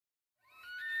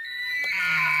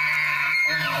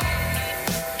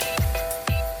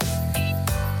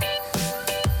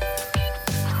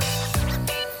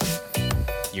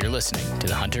listening to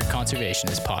the Hunter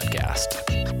Conservationist Podcast.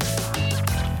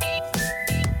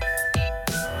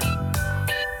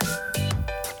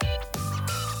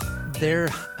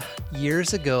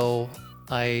 Years ago,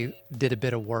 I did a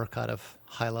bit of work out of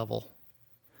high level,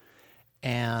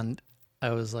 and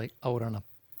I was like out on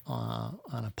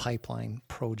a pipeline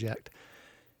project,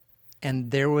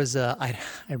 and there was I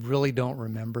really don't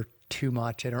remember too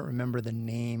much. I don't remember the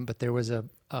name, but there was a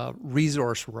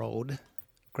resource road,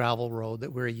 gravel road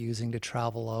that we were using to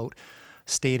travel out.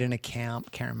 Stayed in a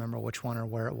camp, can't remember which one or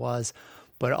where it was,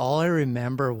 but all I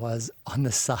remember was on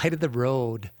the side of the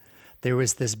road there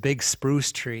was this big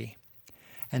spruce tree,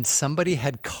 and somebody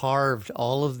had carved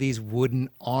all of these wooden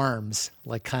arms,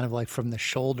 like kind of like from the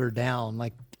shoulder down,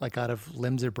 like out of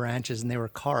limbs or branches, and they were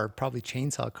carved, probably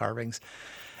chainsaw carvings.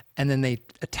 And then they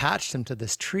attached them to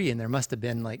this tree, and there must have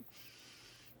been like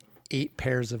 8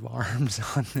 pairs of arms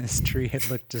on this tree. It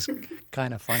looked just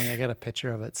kind of funny. I got a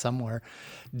picture of it somewhere.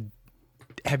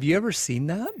 Have you ever seen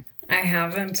that? I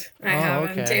haven't. I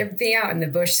haven't. Okay. It'd be out in the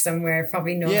bush somewhere,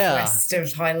 probably northwest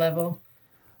of high level.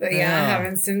 But yeah, I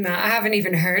haven't seen that. I haven't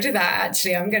even heard of that,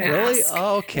 actually. I'm going to ask.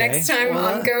 Oh, okay. Next time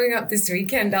I'm going up this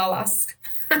weekend, I'll ask.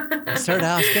 Start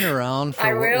asking around for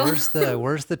I will.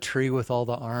 where's the tree with all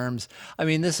the arms. I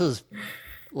mean, this is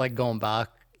like going back,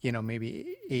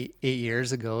 maybe eight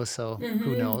years ago. So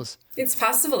who knows? It's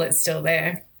possible it's still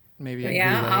there. Maybe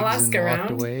I'll ask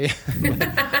around. Away.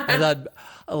 I thought,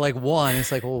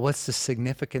 it's like, well, what's the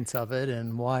significance of it,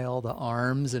 and why all the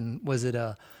arms, and was it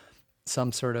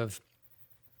some sort of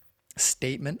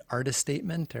artist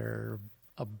statement, or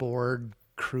a board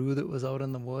crew that was out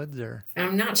in the woods, or?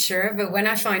 I'm not sure, but when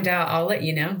I find out, I'll let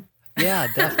you know. Yeah,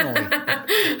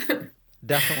 definitely.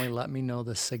 Definitely let me know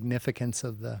the significance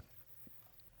of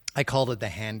I called it the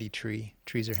handy tree.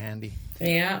 Trees are handy.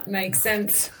 Yeah, makes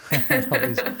sense.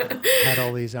 had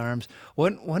all these arms.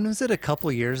 When was it? A couple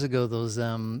of years ago, those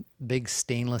big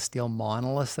stainless steel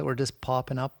monoliths that were just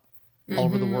popping up all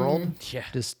over the world. Yeah.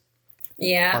 Just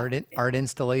Yeah. art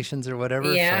installations or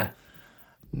whatever. Yeah.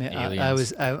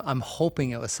 So I'm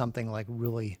hoping it was something like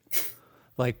really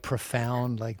like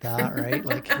profound like that, right?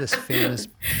 Like this famous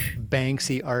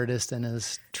Banksy artist and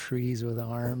his trees with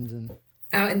arms and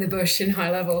Out in the bush in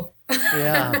high level.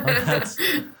 yeah. That's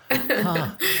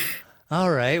all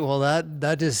right. Well,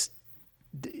 that just,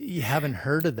 you haven't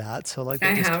heard of that, so like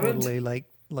that just totally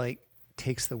like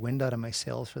takes the wind out of my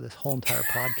sails for this whole entire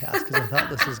podcast, because I thought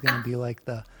this was going to be like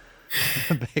the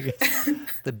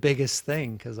biggest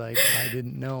thing, because I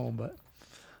didn't know, but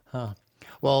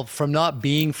well, from not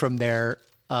being from there,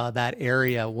 that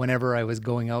area, whenever I was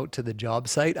going out to the job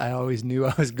site, I always knew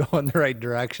I was going the right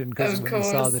direction, because when you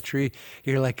saw the tree,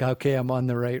 you're like, okay, I'm on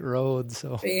the right road.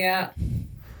 So Yeah.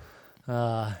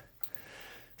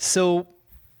 So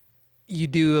you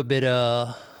do a bit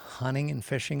of hunting and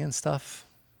fishing and stuff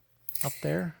up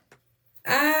there?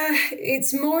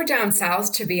 It's more down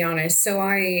south, to be honest. So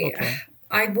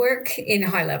I work in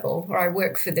high level, or I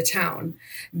work for the town,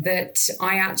 but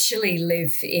I actually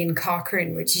live in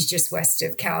Cochrane, which is just west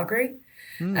of Calgary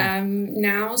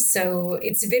now. So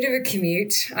it's a bit of a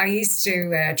commute. I used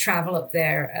to travel up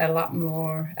there a lot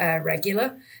more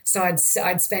regular. So I'd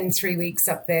spend 3 weeks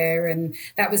up there, and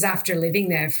that was after living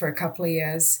there for a couple of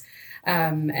years.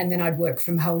 And then I'd work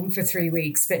from home for 3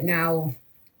 weeks. But now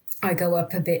I go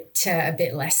up a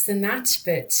bit less than that.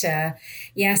 But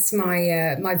yes,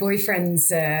 my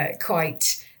boyfriend's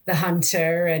quite the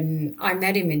hunter, and I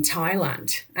met him in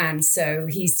Thailand. And so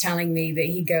he's telling me that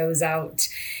he goes out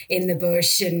in the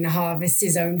bush and harvests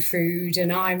his own food.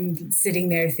 And I'm sitting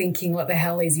there thinking, what the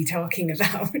hell is he talking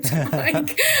about?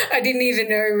 Like, I didn't even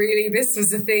know really this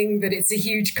was a thing, but it's a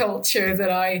huge culture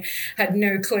that I had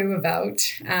no clue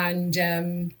about.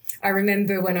 And I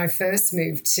remember when I first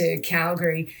moved to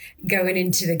Calgary, going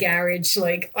into the garage,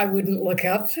 like I wouldn't look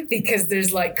up because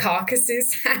there's like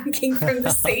carcasses hanging from the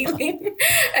ceiling.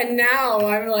 And now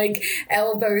I'm like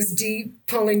elbows deep,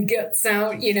 pulling guts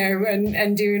out,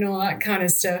 and doing all that kind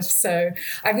of stuff. So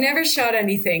I've never shot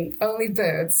anything, only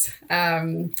birds.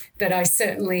 But I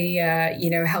certainly,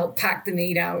 help pack the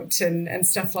meat out and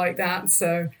stuff like that.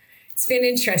 So it's been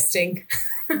interesting.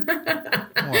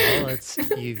 Well, it's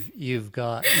you've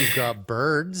got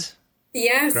birds.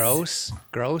 Yes.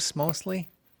 Grouse mostly.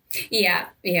 Yeah.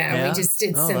 We just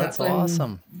did some that's upland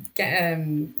awesome.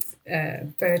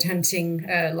 Bird hunting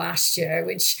last year,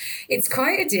 which it's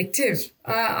quite addictive.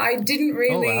 I didn't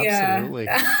really, absolutely.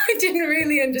 I didn't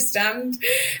really understand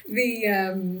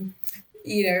the.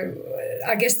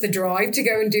 I guess the drive to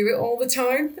go and do it all the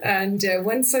time. And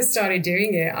once I started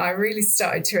doing it, I really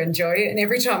started to enjoy it. And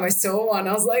every time I saw one,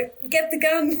 I was like, get the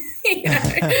gun.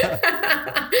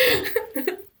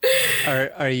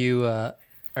 Are you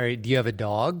do you have a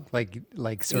dog?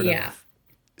 Like sort of.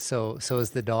 So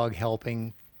is the dog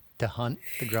helping to hunt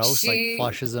the grouse, like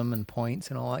flushes them and points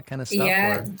and all that kind of stuff?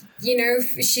 Yeah,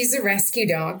 she's a rescue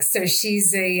dog, so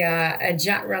she's a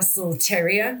Jack Russell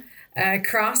Terrier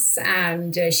cross,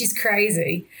 and she's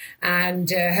crazy. And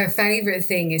her favorite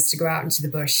thing is to go out into the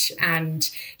bush, and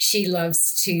she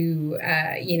loves to,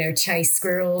 chase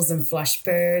squirrels and flush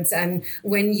birds. And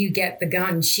when you get the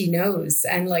gun, she knows,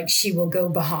 and like she will go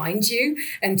behind you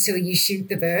until you shoot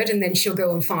the bird, and then she'll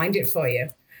go and find it for you.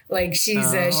 Like she's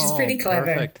pretty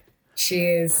clever. Perfect. She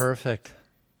is perfect.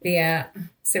 Yeah.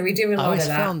 So we do a lot of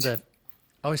that.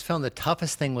 I always found the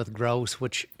toughest thing with grouse,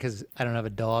 which, because I don't have a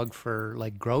dog for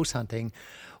like grouse hunting,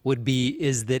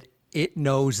 is that it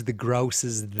knows the grouse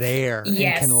is there and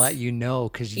can let you know,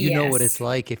 because you know what it's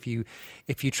like if you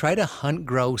try to hunt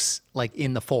grouse like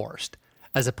in the forest,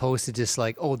 as opposed to just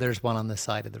like, oh, there's one on the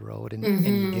side of the road, and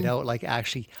you get out, like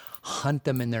actually hunt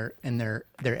them in their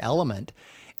element.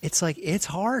 It's like, it's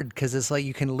hard because it's like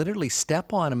you can literally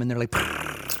step on them and they're like,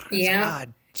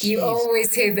 God. Jeez. You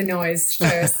always hear the noise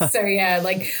first. So yeah,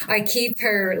 like I keep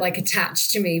her like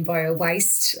attached to me by a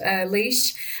waist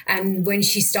leash. And when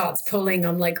she starts pulling,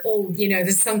 I'm like, oh,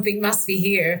 there's something must be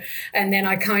here. And then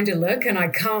I kind of look and I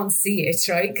can't see it,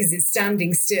 right? Because it's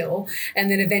standing still. And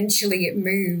then eventually it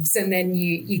moves and then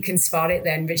you can spot it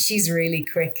then. But she's really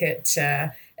quick at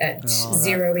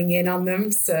zeroing in on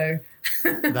them. So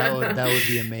that would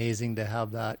be amazing to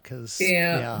have that, because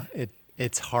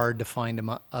it's hard to find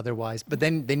them otherwise. But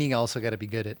then you also got to be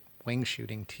good at wing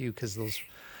shooting too, because those,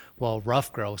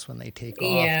 rough grouse, when they take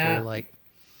off, they're like,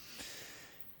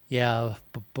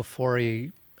 before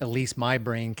at least my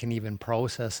brain can even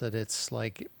process it, it's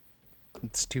like,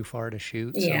 it's too far to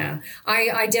shoot. Yeah, so.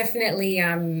 I definitely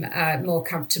am more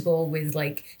comfortable with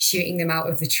like shooting them out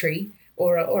of the tree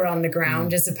or on the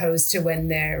ground as opposed to when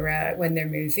they're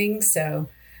moving. So.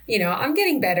 I'm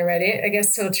getting better at it. I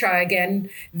guess I'll try again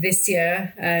this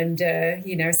year and,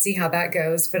 see how that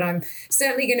goes. But I'm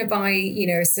certainly going to buy,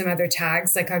 some other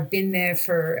tags. Like I've been there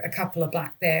for a couple of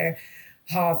black bear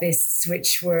harvests,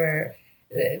 which were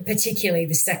particularly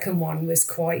the second one was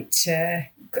quite the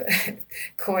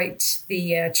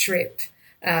trip.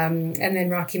 And then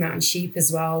Rocky Mountain sheep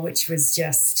as well, which was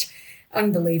just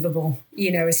unbelievable,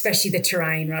 especially the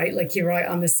terrain, right? Like you're right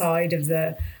on the side of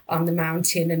on the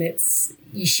mountain, and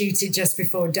you shoot it just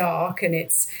before dark, and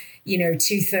it's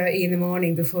 2:30 in the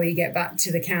morning before you get back to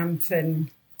the camp, and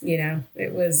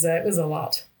it was a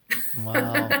lot.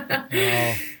 Wow.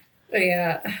 Yeah.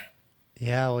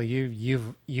 Well,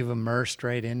 you've immersed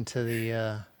right into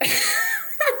the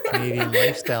Canadian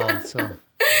lifestyle, so.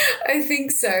 I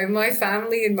think so. My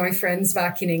family and my friends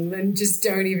back in England just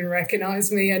don't even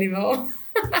recognize me anymore.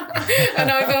 And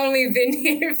I've only been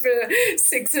here for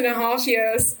 6.5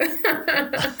 years.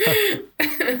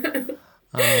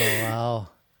 Oh,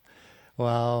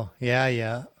 wow.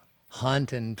 Yeah.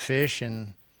 Hunt and fish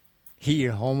and heat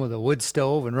your home with a wood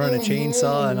stove and run a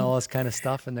chainsaw and all this kind of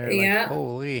stuff. And they're like,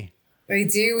 holy. We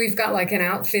do. We've got like an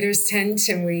outfitter's tent,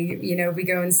 and we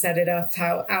go and set it up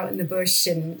out in the bush.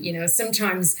 And,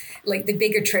 sometimes like the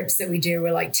bigger trips that we do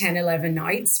are like 10, 11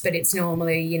 nights, but it's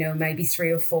normally, maybe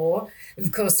 3 or 4.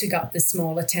 Of course, we got the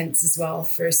smaller tents as well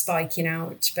for spiking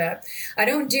out, but I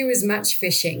don't do as much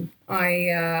fishing.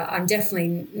 I'm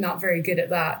definitely not very good at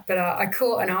that, but I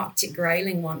caught an Arctic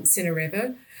grayling once in a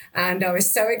river, and I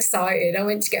was so excited. I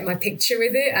went to get my picture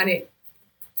with it, and it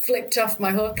flipped off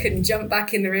my hook and jumped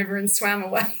back in the river and swam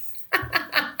away.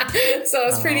 So I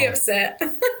was pretty upset.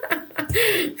 Well,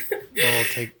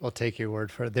 we'll take your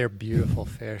word for it. They're beautiful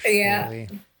fish. Yeah.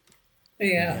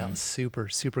 Super,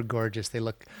 super gorgeous. They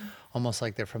look almost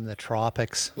like they're from the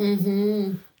tropics.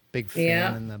 Mm-hmm. Big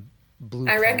fan in the blue.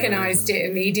 I recognized it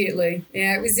immediately.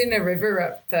 Yeah, it was in a river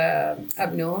up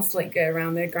north, like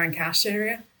around the Grand Cache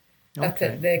area. Okay. Up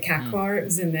at the Kakwa, it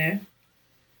was in there.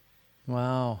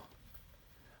 Wow.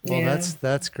 Well,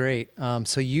 that's great.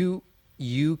 So you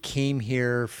came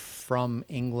here from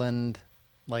England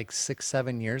like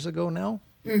 6-7 years ago now?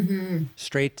 Mm-hmm.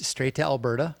 Straight to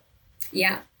Alberta?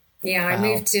 Yeah. I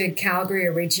moved to Calgary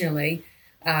originally,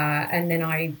 and then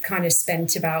I kind of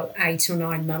spent about 8 or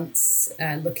 9 months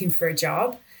looking for a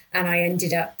job, and I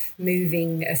ended up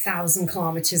moving 1,000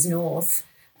 kilometers north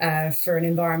for an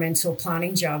environmental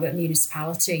planning job at a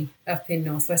municipality up in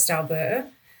northwest Alberta.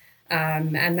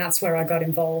 And that's where I got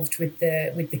involved with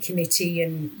the committee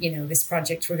and, this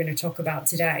project we're going to talk about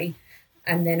today.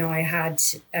 And then I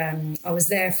was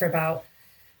there for about,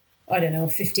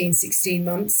 15, 16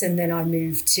 months. And then I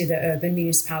moved to the urban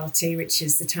municipality, which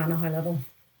is the town of High Level.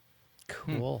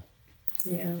 Cool.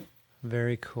 Yeah.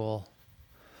 Very cool.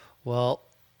 Well,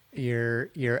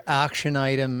 your action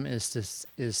item is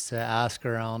to ask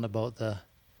around about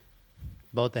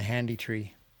the handy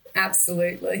tree.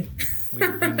 Absolutely.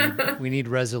 We need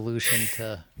resolution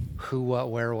to who, what,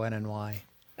 where, when, and why.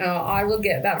 Oh, I will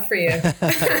get that for you.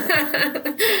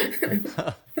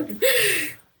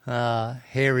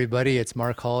 Hey everybody, it's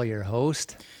Mark Hall, your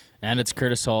host. And it's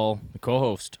Curtis Hall, the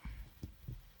co-host.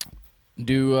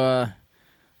 Do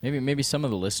maybe some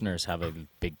of the listeners have a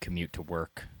big commute to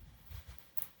work?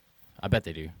 I bet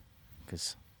they do,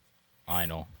 because I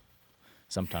know.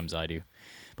 Sometimes I do.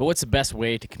 But what's the best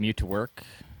way to commute to work?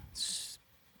 It's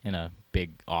in a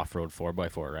big off-road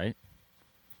 4x4, right?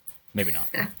 Maybe not.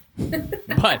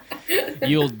 But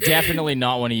you'll definitely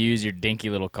not want to use your dinky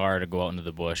little car to go out into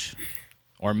the bush.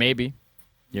 Or maybe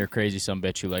you're a crazy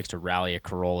sumbitch who likes to rally a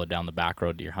Corolla down the back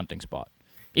road to your hunting spot.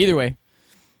 Either way,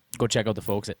 go check out the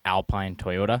folks at Alpine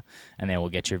Toyota, and they will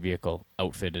get your vehicle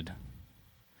outfitted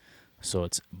so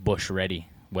it's bush ready,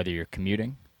 whether you're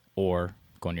commuting or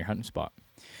going to your hunting spot.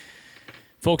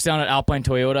 Folks down at Alpine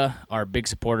Toyota are big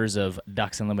supporters of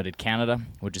Ducks Unlimited Canada,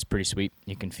 which is pretty sweet.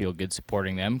 You can feel good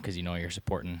supporting them because you know you're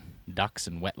supporting ducks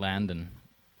and wetland and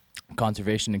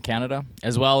conservation in Canada,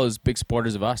 as well as big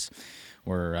supporters of us.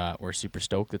 We're super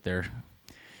stoked that they're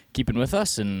keeping with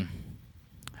us and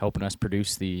helping us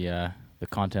produce the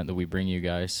content that we bring you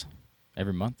guys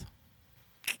every month.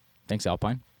 Thanks,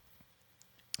 Alpine.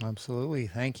 Absolutely,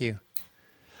 thank you.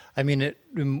 I mean,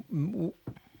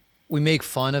 we make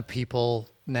fun of people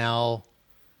now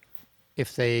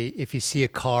if you see a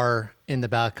car in the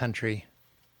backcountry,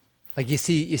 like you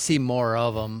see more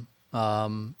of them.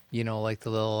 You know, like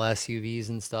the little SUVs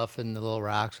and stuff, and the little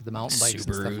racks with the mountain bikes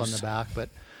and stuff on the back. But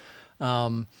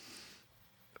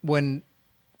when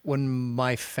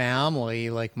my family,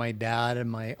 like my dad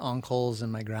and my uncles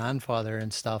and my grandfather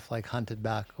and stuff, like hunted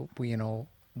back, you know,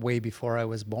 way before I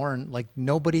was born, like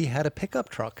nobody had a pickup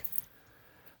truck.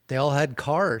 They all had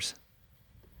cars,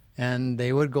 and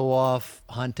they would go off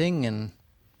hunting. And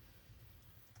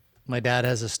my dad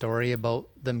has a story about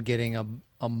them getting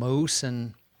a moose,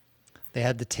 and they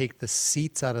had to take the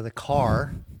seats out of the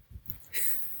car,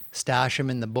 stash them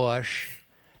in the bush,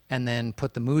 and then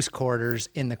put the moose quarters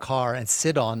in the car and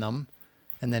sit on them,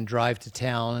 and then drive to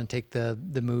town and take the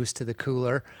moose to the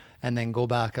cooler, and then go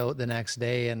back out the next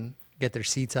day and get their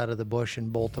seats out of the bush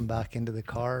and bolt them back into the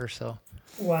car. So,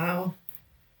 wow.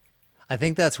 I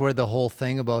think that's where the whole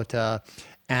thing about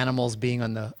animals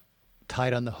being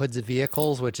tied on the hoods of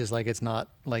vehicles, which is like, it's not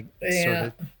like sort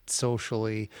of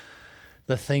socially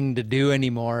the thing to do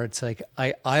anymore. It's like,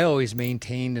 I always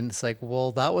maintained, and it's like,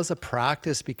 well, that was a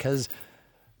practice because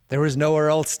there was nowhere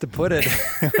else to put it.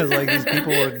 It was like these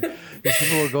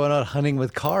people were going out hunting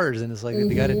with cars, and it's like,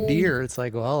 they got a deer. It's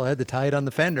like, well, I had to tie it on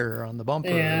the fender or on the bumper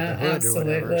or the hood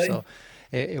absolutely. or whatever. So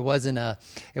it wasn't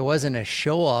a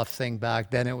show off thing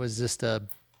back then. It was just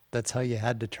that's how you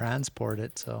had to transport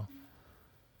it. So,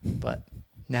 but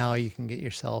now you can get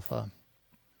yourself a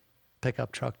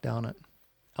pickup truck down at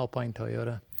Alpine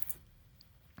Toyota.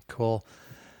 Cool.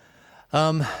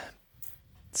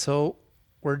 So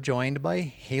we're joined by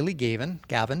Hayley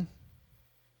Gavin.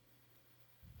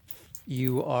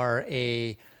 You are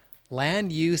a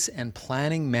land use and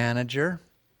planning manager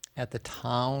at the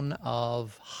town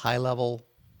of High Level,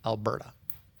 Alberta,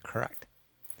 correct?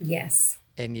 Yes.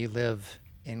 And you live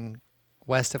in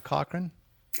west of Cochrane?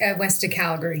 West of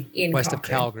Calgary in West Cochrane. of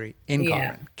Calgary in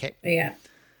Cochrane. Okay. Yeah.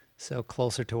 So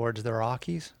closer towards the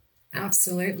Rockies?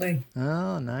 Absolutely.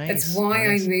 Oh, nice. That's why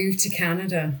nice. I moved to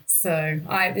Canada. So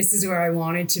this is where I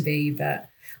wanted to be, but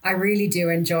I really do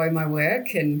enjoy my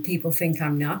work, and people think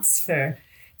I'm nuts for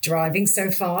driving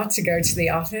so far to go to the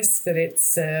office, but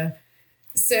it's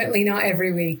certainly not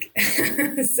every week.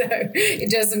 So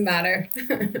it doesn't matter.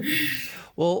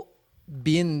 Well,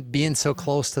 being so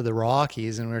close to the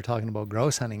Rockies, and we were talking about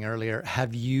grouse hunting earlier,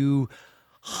 have you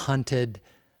hunted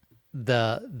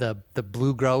the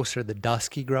blue grouse or the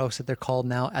dusky grouse that they're called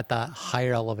now at the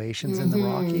higher elevations in the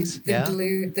Rockies?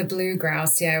 The blue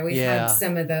grouse. Yeah. We've had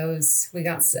some of those. We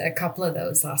got a couple of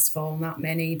those last fall, not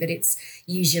many, but it's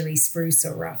usually spruce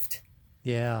or ruffed.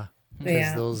 Yeah.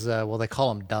 Because those, they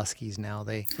call them duskies now.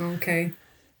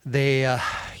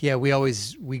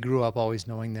 We grew up always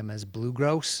knowing them as blue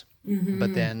grouse,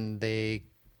 but then they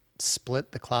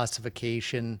split the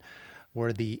classification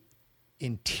where the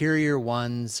interior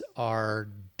ones are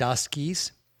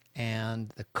duskies and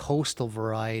the coastal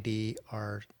variety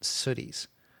are sooties.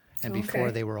 And before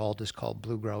they were all just called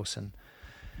blue grouse. And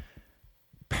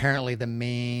apparently the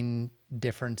main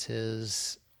difference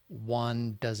is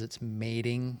one does its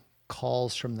mating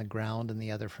calls from the ground and the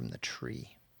other from the tree.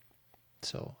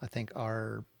 So I think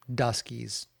our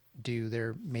duskies do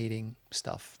their mating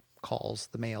stuff, calls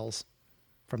the males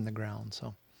from the ground.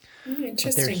 So, but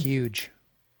Interesting. they're huge.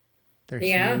 They're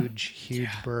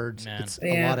huge birds. man. It's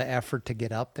a lot of effort to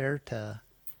get up there to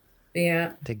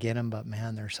get them, but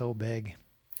man, they're so big.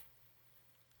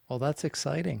 Well, that's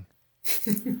exciting.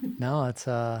 No, it's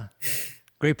a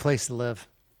great place to live.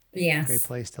 Yes. Great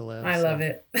place to live. I love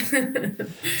it.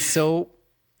 So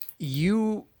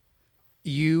you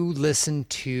listened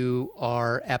to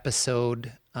our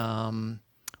episode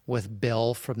with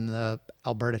Bill from the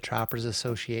Alberta Trappers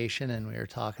Association, and we were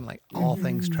talking like all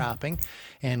things trapping,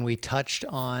 and we touched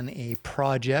on a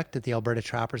project that the Alberta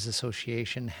Trappers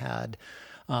Association had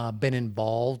been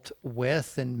involved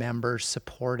with, and members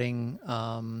supporting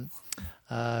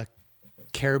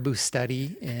caribou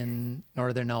study in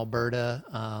northern Alberta,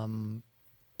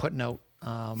 putting out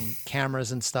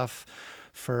cameras and stuff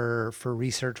for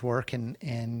research work,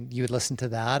 and you would listen to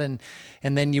that, and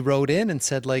then you wrote in and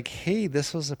said like, hey,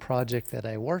 this was a project that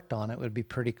I worked on. It would be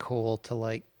pretty cool to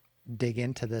like dig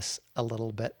into this a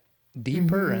little bit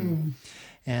deeper,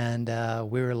 and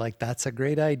we were like, that's a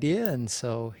great idea, and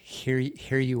so here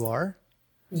you are.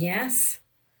 Yes.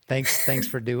 Thanks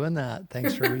for doing that.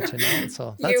 Thanks for reaching out.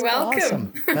 So that's You're welcome.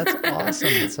 awesome. That's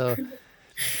awesome. So,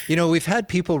 you know, we've had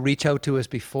people reach out to us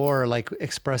before, like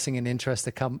expressing an interest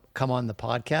to come on the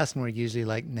podcast, and we're usually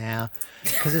like, nah,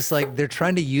 because it's like they're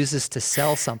trying to use this to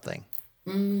sell something.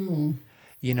 You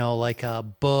know, like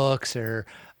books or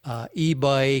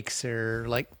e-bikes or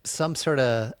like some sort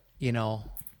of, you know,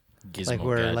 Gizmo like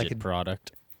we're gadget like a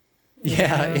product.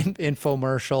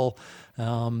 infomercial,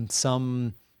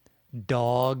 some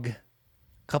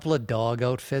couple of dog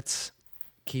outfits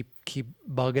keep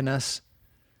bugging us.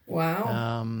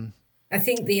 Wow. I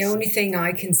think the only thing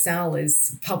I can sell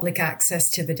is public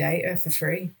access to the data for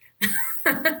free.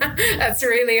 That's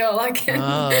really all I can.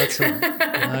 Oh,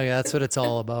 that's what it's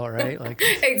all about, right? Like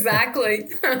exactly.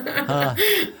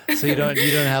 So you don't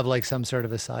have like some sort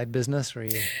of a side business where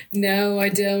you? No, I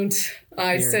don't.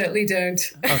 I certainly don't.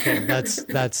 Okay,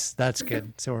 that's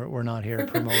good. So we're not here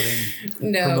promoting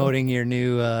No. promoting your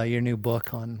new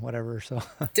book on whatever. So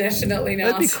Definitely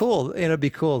not. that'd be cool. It'd be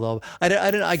cool though.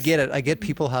 I get it. I get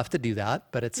people have to do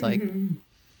that, but it's like.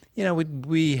 You know,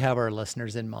 we have our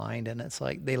listeners in mind, and it's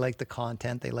like they like the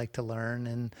content, they like to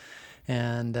learn,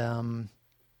 and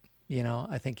you know,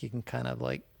 I think you can kind of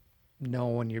like know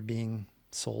when you're being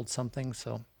sold something.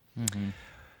 So,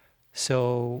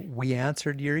 so we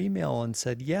answered your email and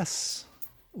said yes,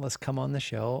 let's come on the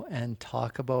show and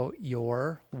talk about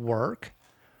your work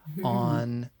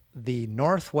on the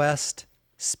Northwest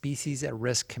Species at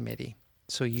Risk Committee.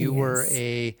 So you were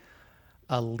a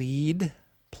lead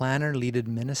planner, lead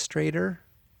administrator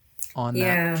on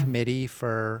that committee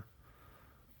for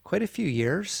quite a few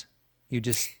years. You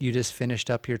just finished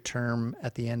up your term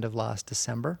at the end of last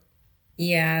December.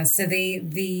 Yeah. So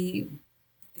the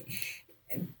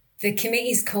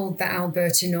committee is called the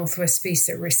Alberta Northwest Species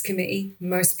at Risk Committee.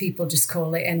 Most people just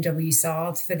call it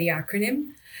NWSARD for the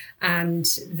acronym. And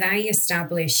they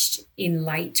established in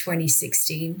late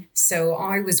 2016. So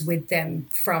I was with them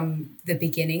from the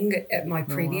beginning at my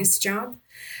previous job.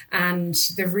 And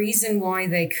the reason why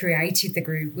they created the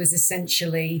group was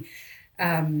essentially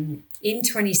in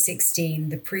 2016,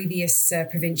 the previous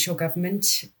provincial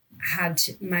government had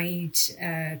made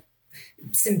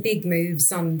some big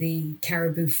moves on the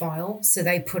caribou file. So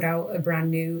they put out a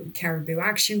brand new caribou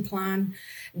action plan,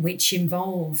 which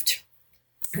involved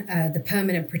the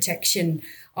permanent protection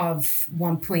of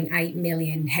 1.8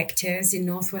 million hectares in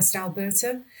Northwest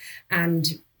Alberta.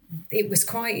 And it's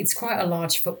quite a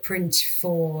large footprint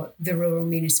for the rural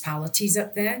municipalities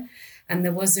up there. And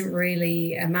there wasn't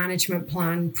really a management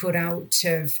plan put out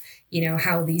of, you know,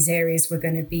 how these areas were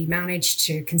going to be managed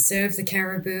to conserve the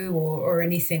caribou or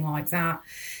anything like that.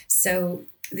 So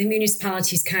the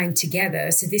municipalities came together.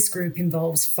 So this group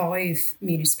involves 5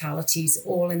 municipalities,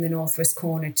 all in the northwest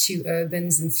corner, 2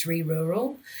 urbans and 3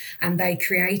 rural. And they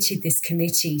created this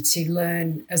committee to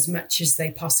learn as much as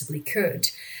they possibly could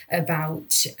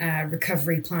about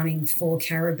recovery planning for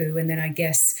caribou. And then I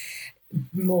guess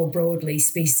more broadly,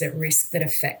 species at risk that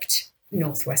affect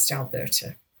Northwest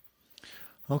Alberta.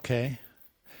 Okay.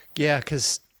 Yeah,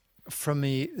 because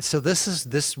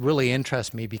this really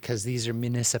interests me because these are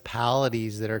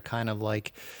municipalities that are kind of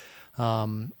like,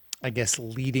 I guess,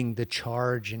 leading the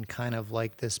charge in kind of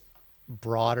like this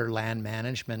broader land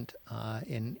management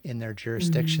in their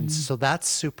jurisdictions. So that's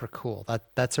super cool.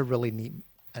 That's a really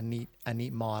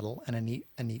neat model and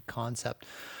a neat concept.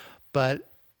 But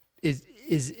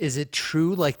is it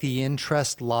true like the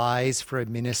interest lies for a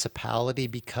municipality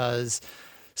because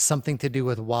something to do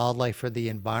with wildlife or the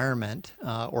environment,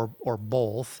 or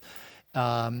both,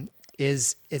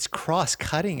 is it's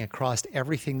cross-cutting across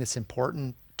everything that's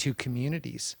important to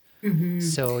communities.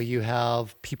 So you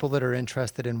have people that are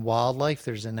interested in wildlife.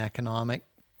 There's an economic,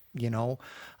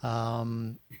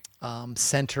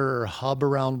 center or hub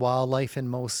around wildlife in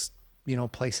most,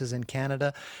 places in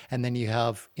Canada. And then you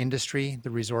have industry, the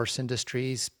resource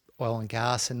industries, oil and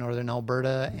gas in northern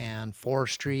Alberta, and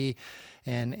forestry.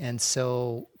 And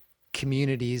so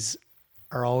communities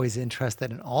are always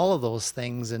interested in all of those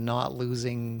things and not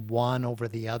losing one over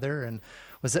the other. And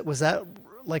was that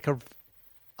like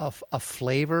a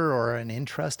flavor or an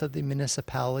interest of the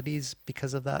municipalities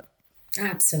because of that?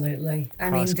 Absolutely. I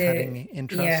mean, Cross-cutting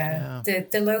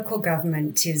interest. the local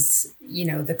government is,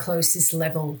 the closest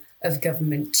level of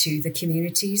government to the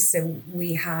communities. So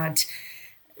we had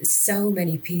so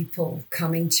many people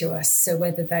coming to us. So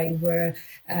whether they were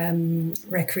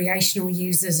recreational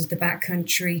users of the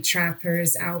backcountry,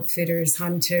 trappers, outfitters,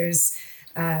 hunters,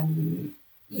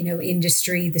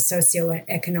 industry, the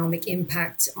socioeconomic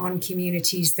impact on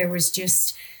communities, there was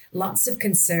just lots of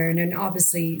concern, and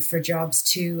obviously for jobs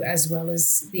too, as well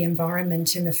as the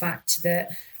environment, and the fact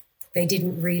that they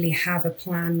didn't really have a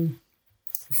plan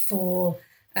for,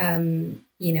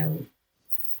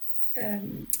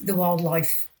 the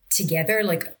wildlife together,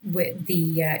 like with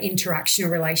the interaction or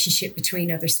relationship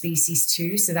between other species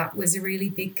too. So that was a really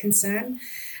big concern.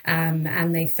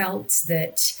 And they felt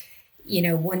that,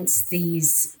 once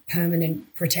these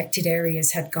permanent protected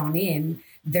areas had gone in,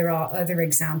 there are other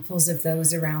examples of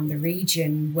those around the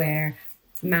region where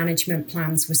management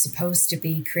plans were supposed to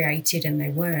be created and they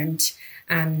weren't.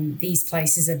 And these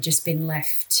places have just been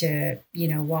left to,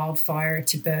 wildfire,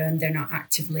 to burn. They're not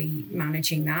actively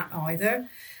managing that either.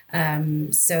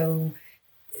 So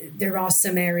there are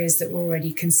some areas that were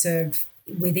already conserved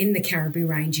within the caribou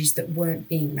ranges that weren't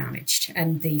being managed.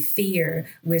 And the fear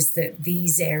was that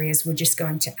these areas were just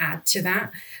going to add to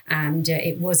that. And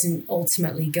it wasn't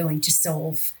ultimately going to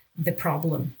solve the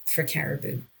problem for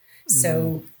caribou.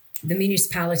 So the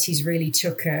municipalities really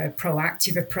took a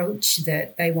proactive approach,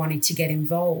 that they wanted to get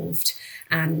involved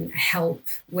and help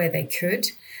where they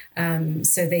could.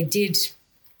 So they did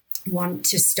want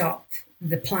to stop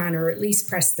the plan, or at least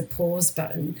press the pause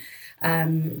button,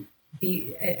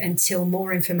 until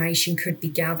more information could be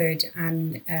gathered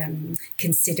and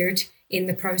considered in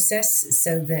the process,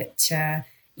 so that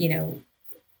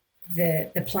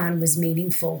the plan was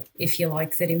meaningful, if you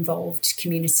like, that involved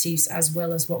communities as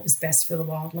well as what was best for the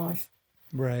wildlife.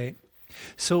 Right.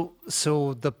 So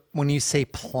when you say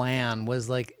plan, was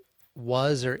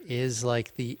or is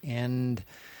like the end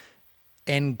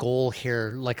goal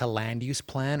here, like a land use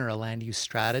plan or a land use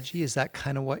strategy? Is that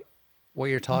kind of what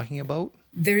you're talking about?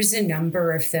 There's a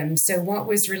number of them. So what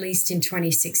was released in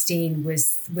 2016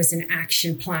 was an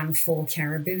action plan for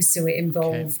caribou. So it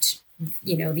involved,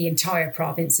 the entire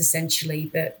province essentially,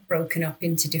 but broken up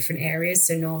into different areas.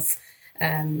 So north,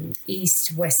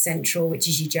 east, west central, which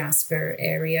is your Jasper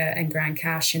area, and Grand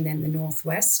Cache, and then the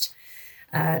northwest.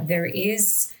 There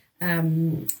is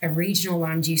a regional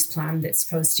land use plan that's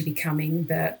supposed to be coming,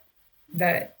 but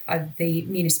the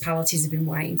municipalities have been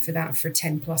waiting for that for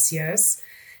 10 plus years.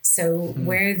 So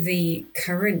where the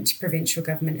current provincial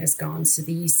government has gone, so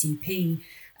the UCP,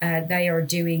 they are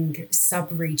doing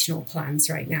sub-regional plans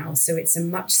right now. So it's a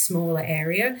much smaller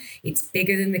area. It's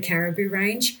bigger than the caribou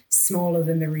range, smaller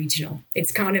than the regional.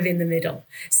 It's kind of in the middle.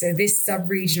 So this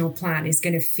sub-regional plan is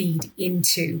going to feed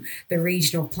into the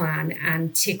regional plan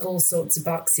and tick all sorts of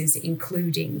boxes,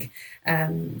 including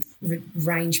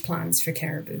range plans for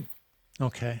caribou.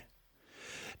 Okay.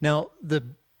 Now, the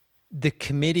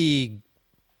committee,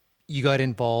 you got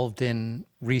involved in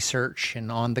research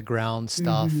and on the ground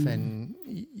stuff, and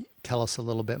tell us a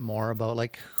little bit more about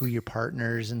like who your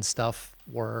partners and stuff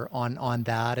were on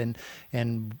that, and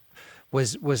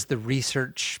was the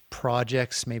research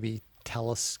projects, maybe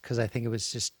tell us, because I think it was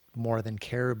just more than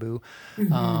caribou.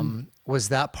 Was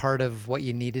that part of what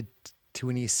you needed to,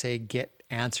 when you say get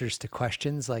answers to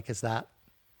questions, like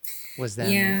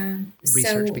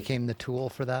research became the tool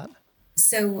for that?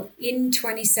 So in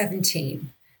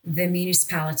 2017, the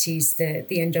municipalities, the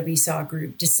NWSAR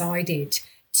group, decided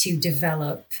to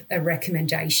develop a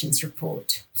recommendations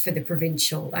report for the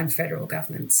provincial and federal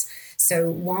governments. So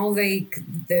while the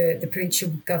provincial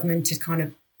government had kind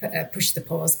of pushed the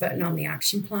pause button on the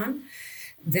action plan,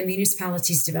 the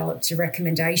municipalities developed a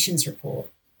recommendations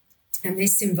report. And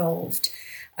this involved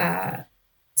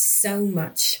so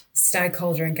much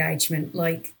stakeholder engagement,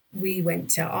 like we went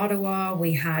to Ottawa.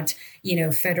 We had,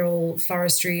 Federal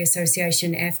Forestry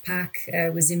Association,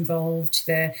 FPAC, was involved,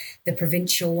 the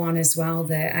provincial one as well,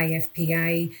 the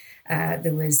AFPA.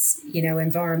 There was,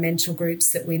 environmental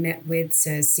groups that we met with,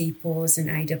 so CPAWS and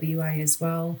AWA as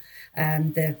well.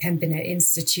 The Pembina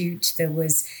Institute. There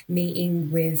was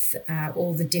meeting with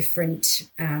all the different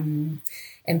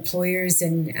employers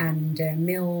and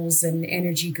mills and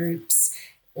energy groups,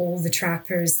 all the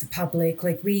trappers, the public.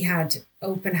 Like, we had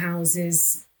open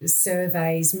houses,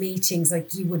 surveys, meetings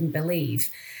like you wouldn't believe.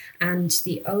 And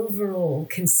the overall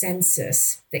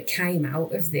consensus that came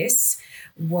out of this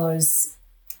was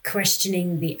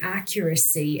questioning the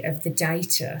accuracy of the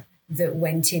data that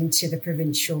went into the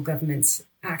provincial government's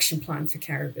action plan for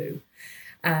caribou,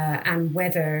 and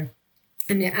whether,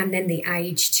 and then the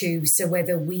age too, so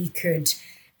whether we could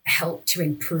help to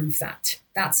improve that.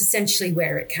 That's essentially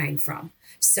where it came from.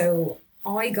 So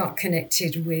I got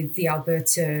connected with the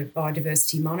Alberta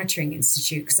Biodiversity Monitoring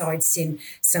Institute because I'd seen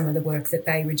some of the work that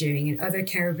they were doing in other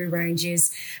caribou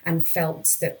ranges and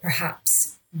felt that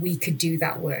perhaps we could do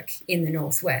that work in the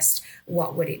Northwest.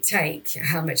 What would it take?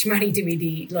 How much money do we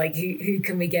need? Like, who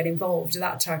can we get involved?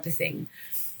 That type of thing.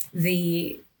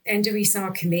 The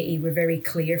NWSR committee were very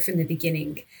clear from the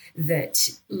beginning that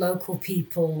local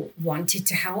people wanted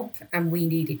to help and we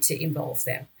needed to involve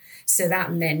them. So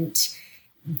that meant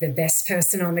the best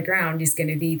person on the ground is going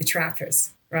to be the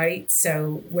trappers, right?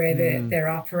 So where they're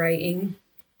operating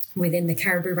within the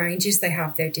caribou ranges, they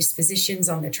have their dispositions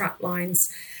on the trap lines,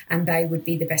 and they would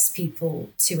be the best people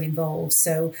to involve.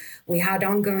 So we had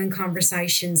ongoing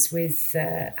conversations with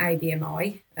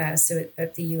ABMI, so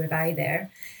at the U of A there.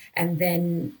 And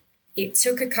then it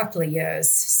took a couple of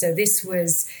years. So this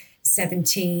was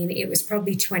 17. It was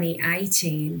probably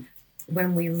 2018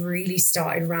 when we really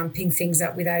started ramping things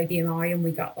up with ABMI, and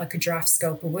we got like a draft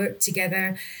scope of work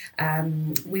together.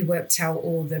 We worked out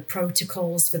all the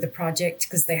protocols for the project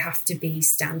because they have to be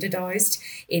standardized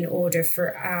in order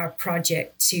for our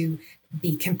project to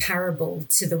be comparable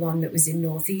to the one that was in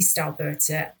Northeast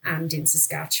Alberta and in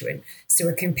Saskatchewan. So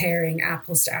we're comparing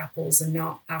apples to apples and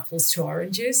not apples to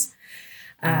oranges.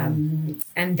 And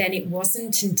then it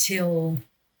wasn't until,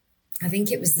 I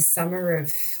think it was the summer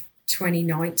of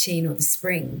 2019 or the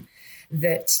spring,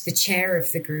 that the chair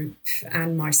of the group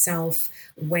and myself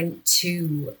went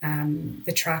to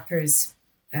the Trappers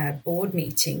board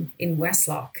meeting in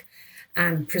Westlock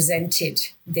and presented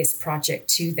this project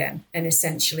to them and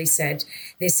essentially said,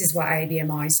 this is what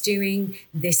ABMI is doing,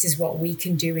 this is what we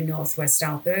can do in Northwest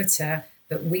Alberta,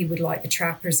 but we would like the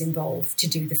trappers involved to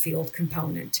do the field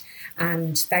component.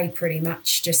 And they pretty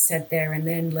much just said there and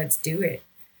then, let's do it.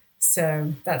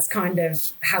 So that's kind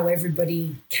of how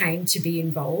everybody came to be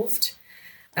involved.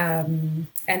 And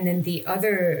then the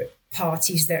other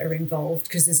parties that are involved,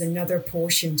 because there's another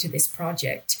portion to this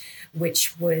project,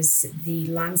 which was the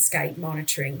landscape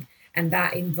monitoring. And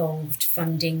that involved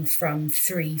funding from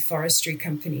 3 forestry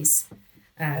companies.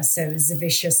 So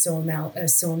Zavisha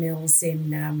sawmills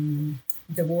in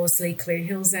the Worsley Clear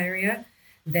Hills area.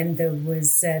 Then there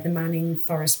was the Manning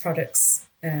Forest Products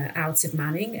out of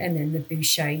Manning, and then the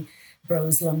Boucher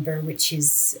Bros Lumber, which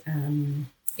is in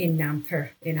Nampa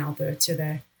in Alberta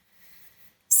there.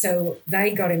 So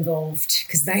they got involved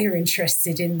because they are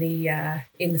interested in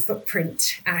the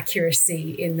footprint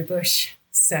accuracy in the bush.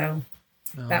 So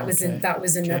that was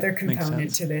another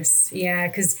component to this. Yeah,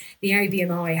 because the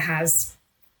ABMI has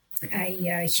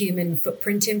a human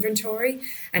footprint inventory,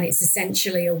 and it's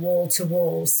essentially a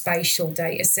wall-to-wall spatial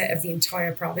data set of the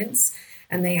entire province.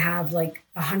 And they have like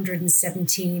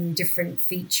 117 different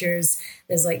features.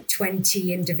 There's like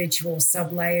 20 individual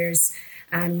sublayers,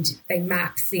 and they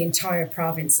map the entire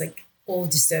province, like all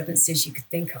disturbances you could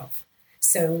think of.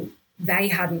 So they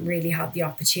hadn't really had the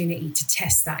opportunity to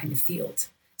test that in the field.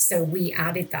 So we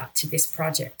added that to this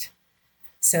project.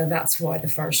 So that's why the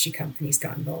forestry companies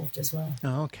got involved as well.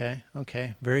 Oh,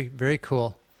 okay. Very, very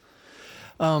cool.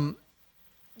 Now,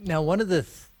 one of the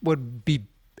would be,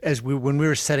 when we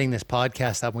were setting this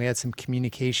podcast up, we had some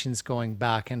communications going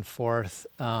back and forth.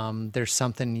 There's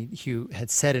something you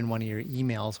had said in one of your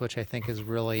emails, which I think is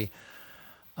really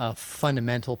a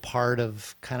fundamental part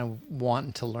of kind of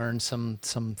wanting to learn some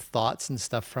thoughts and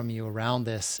stuff from you around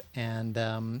this. And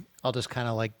I'll just kind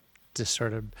of just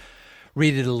sort of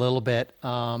read it a little bit.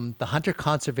 The Hunter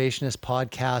Conservationist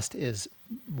podcast is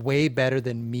way better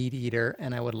than Meat Eater,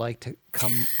 and I would like to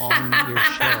come on your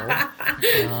show.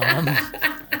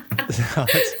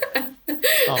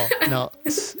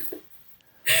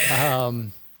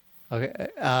 Okay.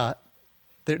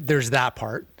 There's that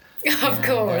part. Of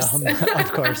course.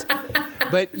 Of course.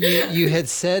 But you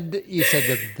said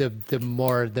the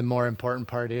more important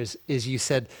part is you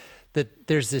said that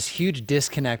there's this huge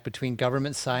disconnect between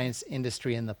government, science,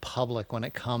 industry, and the public when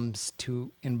it comes to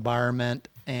environment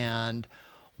and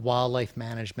wildlife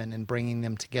management, and bringing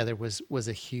them together was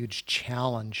a huge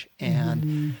challenge.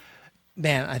 And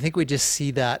man, I think we just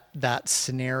see that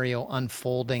scenario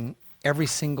unfolding every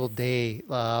single day,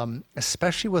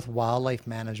 especially with wildlife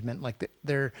management. Like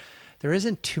there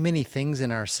isn't too many things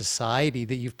in our society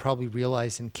that you've probably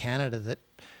realized in Canada that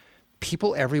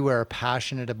people everywhere are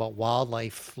passionate about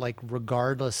wildlife, like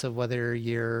regardless of whether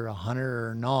you're a hunter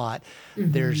or not.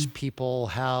 There's people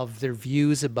have their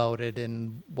views about it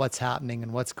and what's happening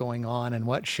and what's going on and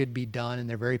what should be done, and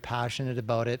they're very passionate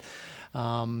about it.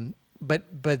 But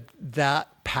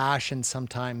that passion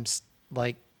sometimes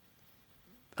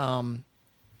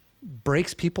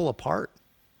breaks people apart.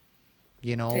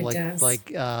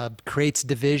 Creates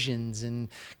divisions, and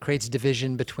creates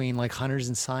division between like hunters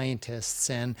and scientists,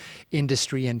 and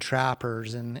industry and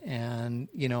trappers, and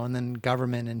then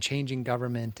government, and changing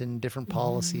government and different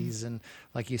policies. And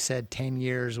like you said, 10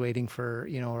 years waiting for,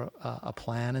 a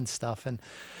plan and stuff. And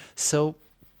so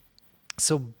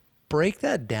break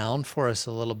that down for us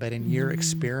a little bit in your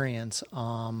experience,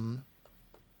 on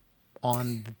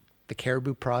the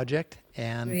Caribou Project,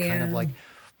 and kind of like,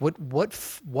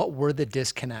 what were the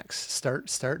disconnects?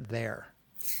 Start there.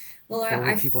 Well, or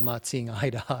were people not seeing eye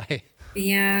to eye?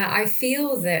 Yeah, I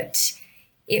feel that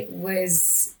it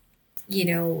was,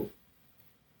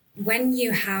 when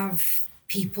you have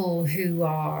people who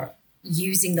are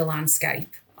using the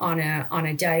landscape on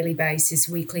a daily basis,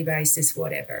 weekly basis,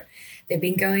 whatever, they've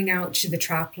been going out to the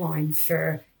trap line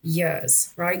for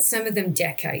years, right? Some of them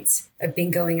decades have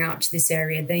been going out to this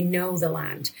area. They know the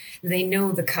land, they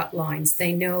know the cut lines,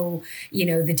 they know,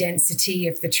 the density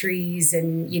of the trees,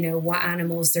 and, what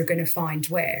animals they're going to find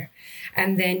where.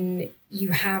 And then you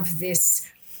have this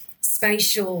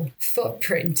spatial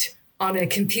footprint on a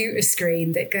computer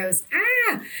screen that goes,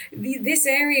 this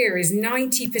area is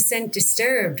 90%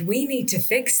 disturbed. We need to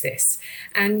fix this.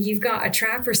 And you've got a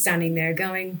trapper standing there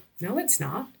going, no, it's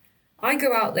not. I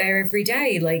go out there every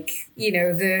day,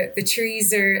 the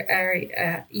trees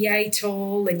are yay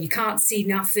tall and you can't see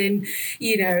nothing,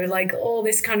 all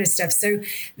this kind of stuff. So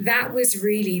that was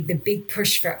really the big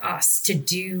push for us to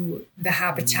do the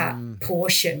habitat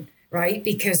portion, right?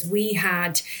 Because we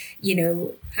had,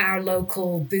 our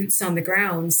local boots on the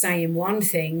ground saying one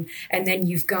thing, and then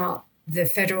you've got the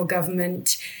federal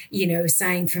government,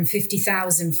 saying from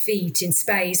 50,000 feet in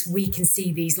space, we can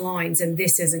see these lines and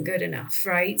this isn't good enough,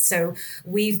 right? So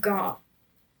we've got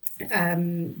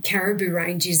caribou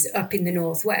ranges up in the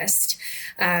northwest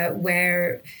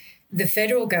where the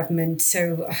federal government,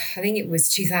 so I think it was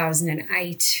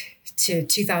 2008 to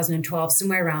 2012,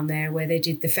 somewhere around there, where they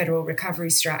did the federal recovery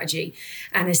strategy.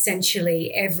 And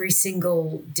essentially every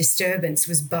single disturbance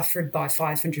was buffered by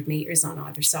 500 meters on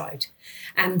either side.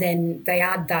 And then they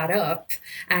add that up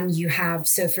and you have,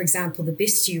 so for example, the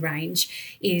Bistu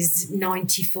range is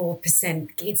 94%,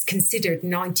 it's considered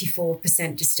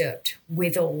 94% disturbed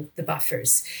with all the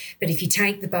buffers. But if you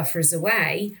take the buffers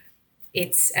away,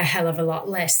 it's a hell of a lot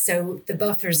less. So the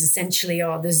buffers essentially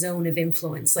are the zone of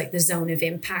influence, like the zone of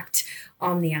impact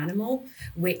on the animal,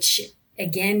 which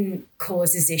again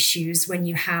causes issues when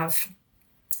you have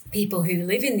people who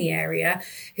live in the area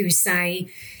who say,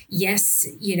 yes,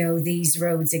 these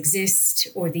roads exist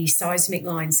or these seismic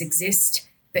lines exist,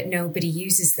 but nobody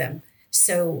uses them.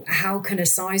 So how can a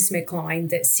seismic line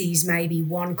that sees maybe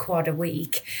one quad a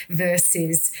week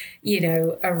versus,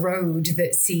 a road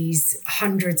that sees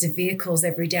hundreds of vehicles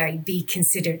every day be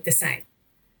considered the same?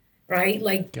 Right?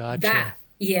 Like gotcha. That.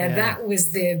 Yeah, that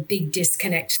was the big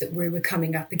disconnect that we were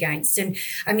coming up against. And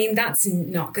I mean, that's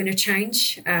not going to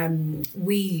change.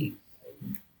 We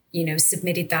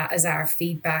submitted that as our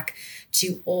feedback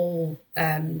to all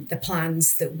the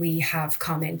plans that we have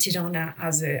commented on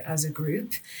as a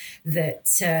group,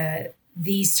 that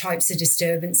these types of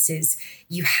disturbances,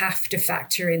 you have to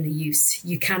factor in the use.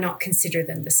 You cannot consider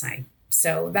them the same.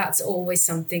 So that's always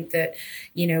something that,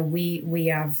 we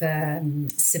have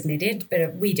submitted,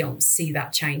 but we don't see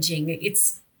that changing.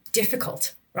 It's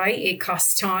difficult. Right? It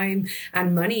costs time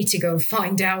and money to go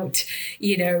find out,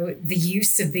 the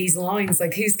use of these lines.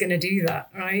 Like, who's going to do that?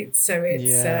 Right? So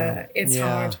it's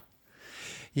hard.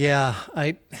 Yeah.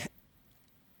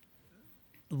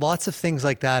 Lots of things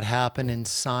like that happen in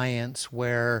science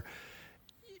where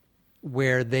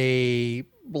they,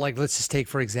 like, let's just take,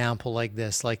 for example, like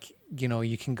this, like,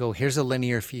 you can go, here's a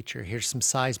linear feature. Here's some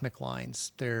seismic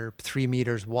lines. They're 3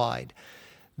 meters wide.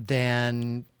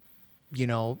 Then, you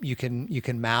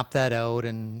can map that out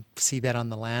and see that on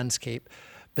the landscape.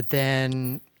 But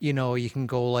then, you can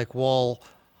go like, well,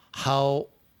 how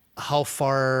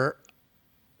far,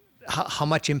 how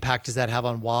much impact does that have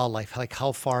on wildlife? Like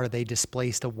how far are they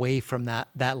displaced away from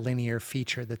that linear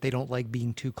feature that they don't like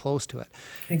being too close to it?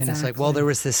 Exactly. And it's like, well, there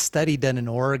was this study done in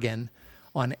Oregon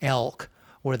on elk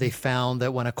where they found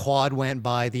that when a quad went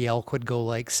by, the elk would go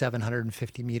like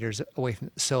 750 meters away from.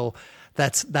 So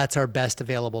that's our best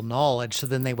available knowledge. So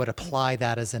then they would apply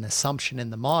that as an assumption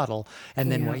in the model.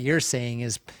 And then what you're saying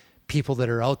is people that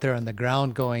are out there on the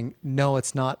ground going, no,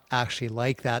 it's not actually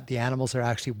like that. The animals are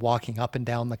actually walking up and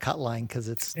down the cut line because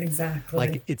it's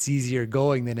like it's easier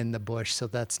going than in the bush. So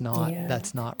that's not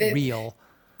real.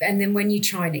 And then when you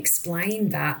try and explain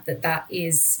that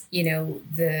is,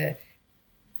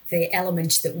 the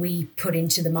element that we put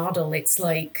into the model, it's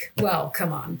like, well,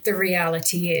 come on, the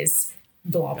reality is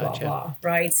blah, blah, blah,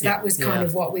 right? So that was kind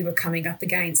of what we were coming up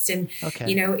against. And,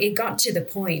 it got to the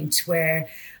point where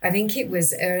I think it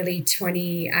was early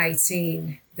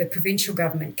 2018, the provincial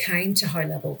government came to High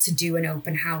Level to do an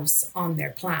open house on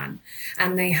their plan.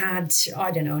 And they had,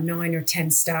 9 or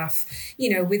 10 staff,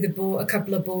 with a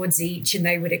couple of boards each, and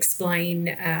they would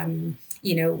explain,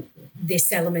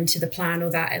 this element to the plan or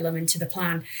that element to the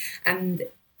plan. And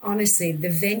honestly,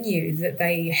 the venue that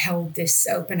they held this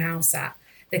open house at,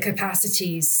 the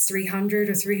capacity is 300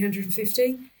 or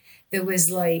 350. There was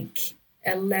like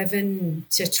 11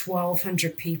 to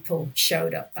 1,200 people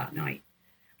showed up that night.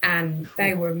 And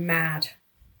they were mad.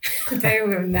 They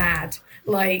were mad.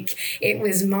 Like it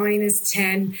was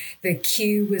 -10. The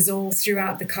queue was all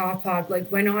throughout the car park. Like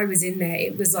when I was in there,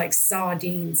 it was like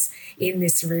sardines in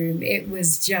this room. It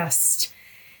was just,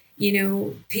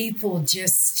 people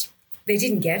just, they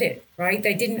didn't get it, right?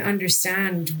 They didn't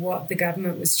understand what the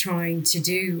government was trying to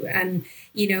do. And,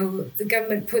 the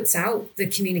government puts out the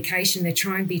communication. They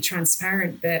try and be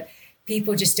transparent, but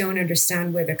people just don't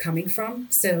understand where they're coming from.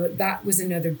 So that was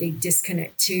another big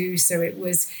disconnect too. So it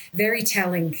was very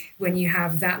telling when you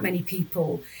have that many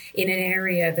people in an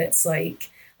area that's like,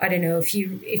 I don't know, if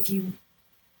you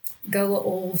go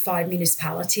all 5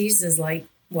 municipalities, there's like,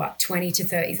 20 to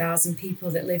 30,000 people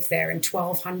that live there, and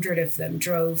 1,200 of them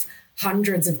drove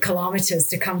hundreds of kilometers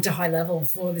to come to High Level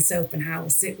for this open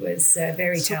house. It was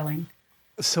very telling.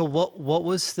 So what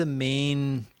was the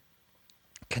main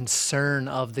concern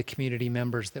of the community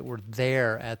members that were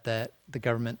there at the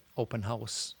government open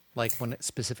house? Like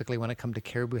specifically when it come to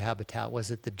caribou habitat,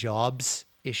 was it the jobs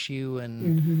issue?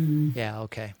 And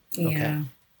okay.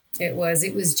 It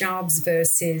was jobs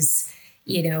versus,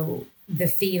 the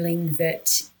feeling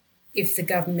that if the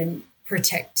government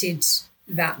protected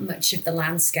that much of the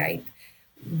landscape,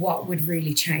 what would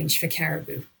really change for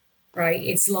caribou, right?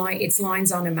 It's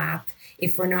lines on a map.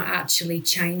 If we're not actually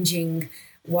changing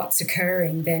what's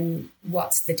occurring, then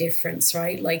what's the difference,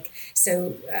 right? Like,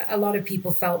 so a lot of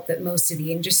people felt that most of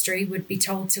the industry would be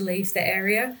told to leave the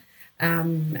area.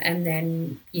 And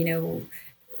then,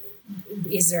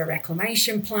 is there a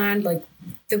reclamation plan? Like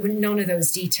none of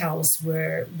those details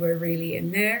were really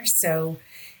in there. So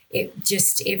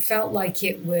it felt like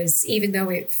it was, even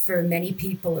though for many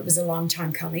people, it was a long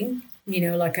time coming,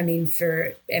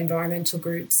 for environmental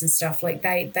groups and stuff, like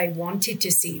they wanted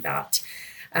to see that.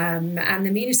 And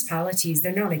the municipalities,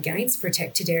 they're not against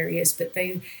protected areas, but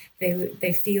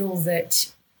they feel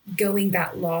that going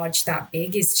that large, that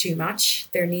big is too much.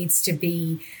 There needs to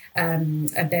be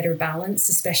a better balance,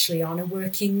 especially on a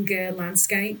working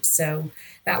landscape. So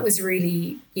that was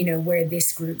really, where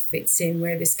this group fits in,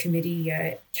 where this committee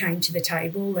came to the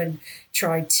table and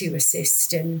tried to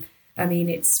assist. And I mean,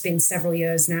 it's been several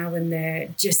years now and they're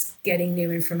just getting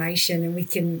new information, and we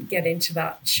can get into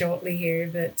that shortly here.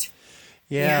 But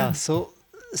yeah. So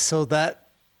that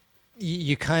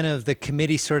you kind of, the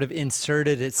committee sort of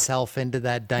inserted itself into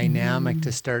that dynamic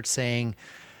to start saying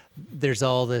there's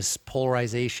all this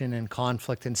polarization and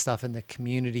conflict and stuff in the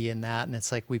community and that. And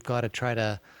it's like, we've got to try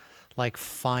to like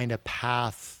find a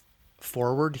path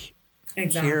forward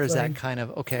here. Is that kind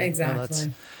of, okay.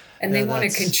 Exactly. And they want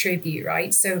to contribute,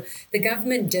 right? So the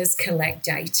government does collect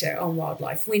data on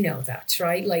wildlife. We know that,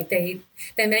 right? Like they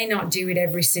may not do it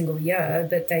every single year,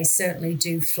 but they certainly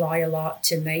do fly a lot.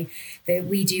 And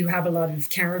we do have a lot of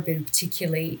caribou,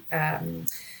 particularly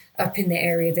up in the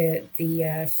area,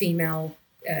 the female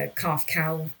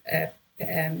calf-cow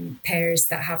pairs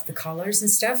that have the collars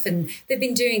and stuff. And they've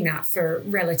been doing that for a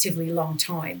relatively long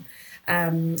time.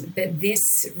 But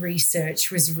this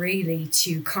research was really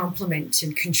to complement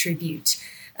and contribute,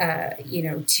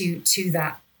 to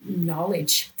that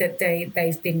knowledge that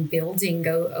they've been building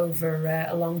over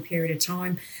a long period of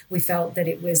time. We felt that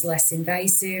it was less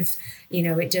invasive.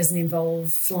 It doesn't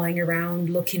involve flying around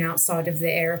looking outside of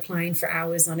the airplane for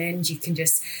hours on end. You can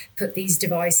just put these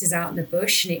devices out in the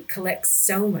bush and it collects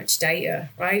so much data,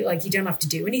 right? Like, you don't have to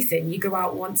do anything. You go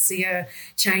out once a year,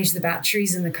 change the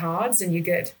batteries and the cards, and you're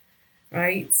good,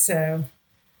 right? So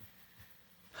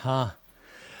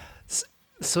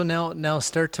So now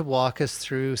start to walk us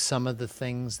through some of the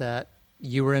things that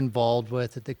you were involved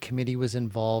with, that the committee was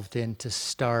involved in, to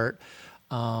start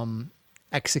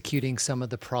executing some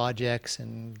of the projects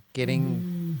and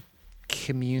getting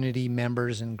community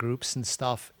members and groups and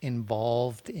stuff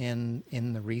involved in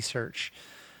the research.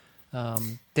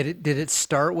 Did it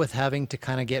start with having to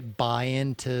kind of get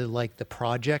buy-in to like the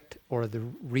project or the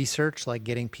research, like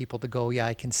getting people to go, yeah,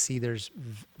 I can see there's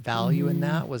value in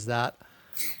that? Was that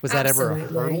ever a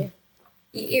hurdle?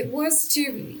 It was to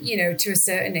a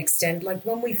certain extent. Like,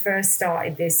 when we first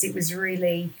started this, it was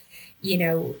really,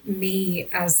 me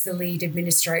as the lead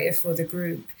administrator for the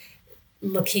group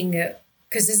looking at,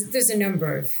 because there's a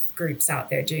number of groups out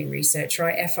there doing research,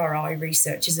 right? FRI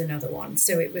research is another one.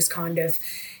 So it was kind of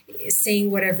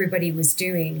seeing what everybody was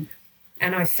doing.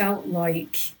 And I felt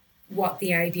like what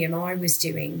the ABMI was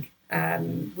doing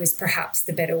was perhaps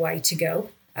the better way to go.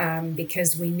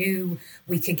 Because we knew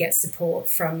we could get support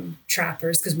from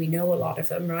trappers, because we know a lot of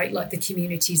them, right? Like, the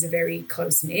communities are very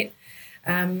close-knit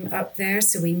up there.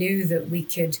 So we knew that we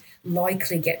could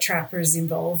likely get trappers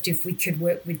involved if we could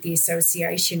work with the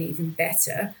association even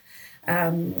better.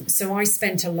 So I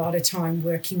spent a lot of time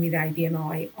working with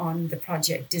ABMI on the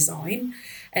project design.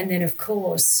 And then, of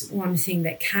course, one thing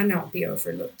that cannot be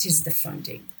overlooked is the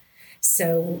funding.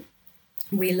 So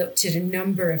we looked at a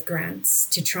number of grants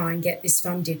to try and get this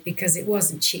funded, because it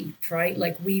wasn't cheap, right?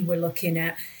 Like, we were looking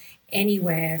at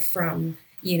anywhere from,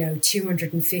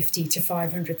 $250,000 to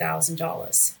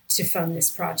 $500,000 to fund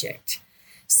this project.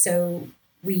 So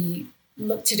we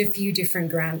looked at a few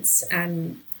different grants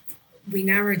and we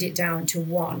narrowed it down to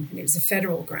one, and it was a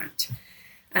federal grant.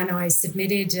 And I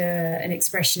submitted an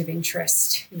expression of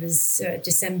interest. It was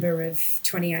December of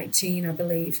 2018, I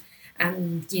believe.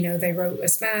 And, they wrote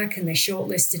us back and they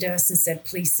shortlisted us and said,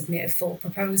 please submit a full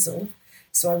proposal.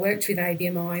 So I worked with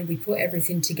ABMI, we put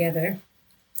everything together,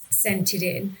 sent it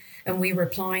in, and we were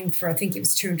applying for, I think it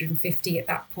was 250 at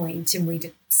that point, and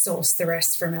we'd sourced the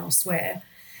rest from elsewhere.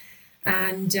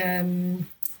 And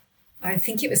I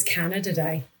think it was Canada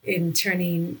Day in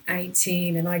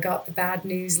 2018, and I got the bad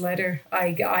news letter.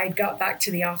 I got back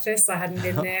to the office. I hadn't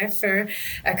been there for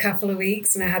a couple of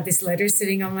weeks, and I had this letter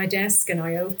sitting on my desk, and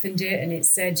I opened it, and it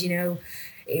said,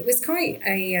 it was quite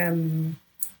a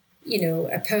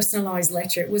personalized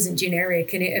letter. It wasn't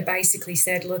generic, and it basically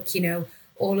said, look,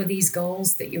 all of these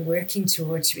goals that you're working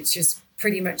towards, which is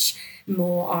pretty much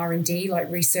more R&D, like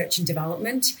research and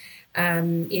development,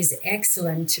 is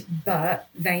excellent, but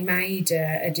they made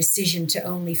a decision to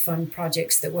only fund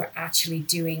projects that were actually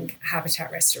doing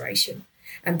habitat restoration.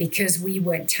 And because we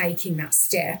weren't taking that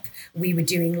step, we were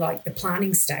doing like the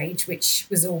planning stage, which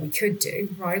was all we could do,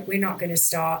 right? We're not going to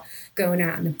start going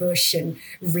out in the bush and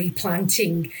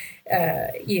replanting,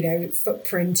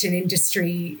 footprint and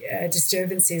industry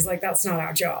disturbances. Like, that's not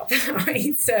our job,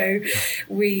 right? So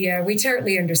we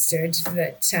totally understood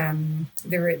that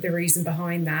the reason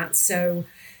behind that. So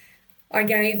I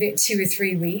gave it 2 or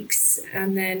 3 weeks,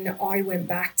 and then I went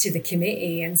back to the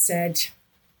committee and said,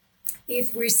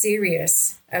 if we're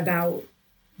serious about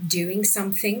doing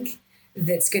something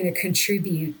that's going to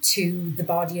contribute to the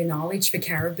body of knowledge for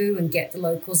caribou and get the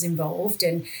locals involved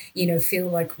and, feel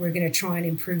like we're going to try and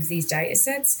improve these data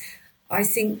sets, I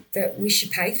think that we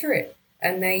should pay for it.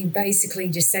 And they basically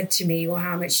just said to me, well,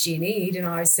 how much do you need? And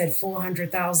I said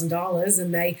 $400,000,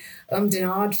 and they ummed and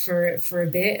ahed for a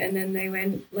bit, and then they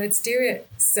went, let's do it.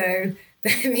 So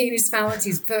the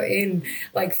municipalities put in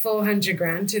like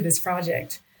 $400,000 to this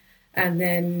project. And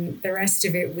then the rest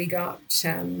of it we got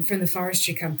from the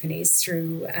forestry companies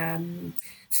through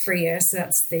FRIA, so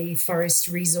that's the Forest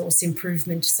Resource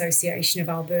Improvement Association of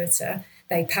Alberta.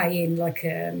 They pay in like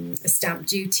a stamp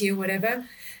duty or whatever.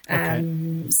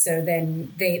 Okay. So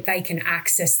then they can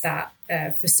access that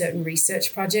for certain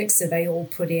research projects. So they all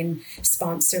put in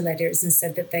sponsor letters and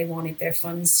said that they wanted their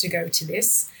funds to go to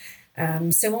this.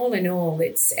 So all in all,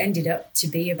 it's ended up to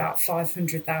be about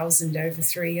 $500,000 over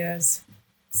 3 years.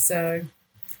 So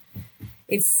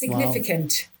it's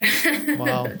significant.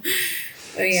 Wow.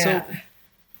 Yeah. So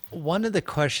one of the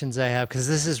questions I have, because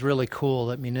this is really cool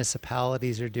that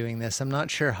municipalities are doing this. I'm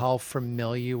not sure how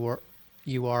familiar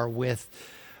you are with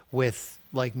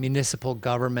like municipal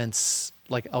governments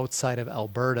like outside of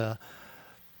Alberta,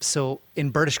 so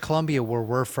in British Columbia, where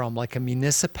we're from, like a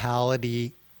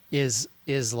municipality is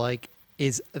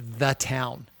the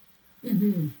town.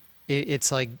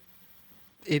 It's like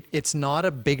it's not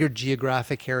a bigger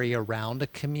geographic area around a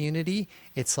community.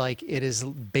 It's like it is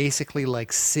basically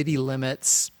like city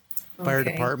limits, fire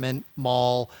department,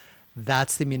 mall.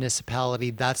 That's the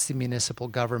municipality. That's the municipal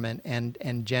government,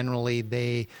 and generally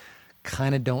they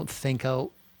kind of don't think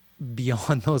out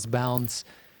beyond those bounds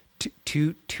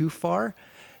too far.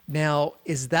 Now,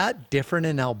 is that different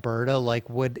in Alberta? Like,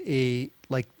 would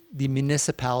the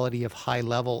municipality of High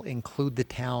Level include the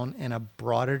town and a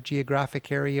broader geographic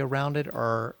area around it,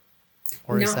 or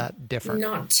is that different?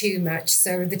 Not too much.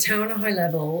 So the town of High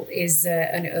Level is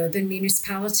an urban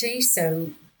municipality.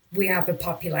 So we have a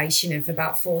population of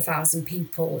about 4,000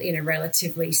 people in a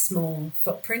relatively small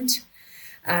footprint.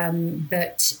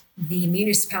 But the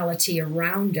municipality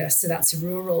around us, so that's a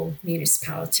rural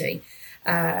municipality,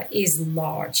 is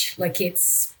large. Like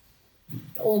it's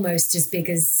almost as big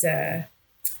as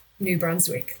New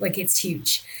Brunswick. Like it's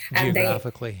huge. And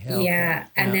geographically.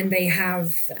 Then they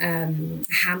have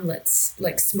hamlets,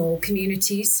 like small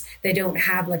communities. They don't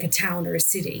have like a town or a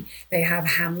city. They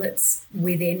have hamlets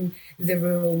within the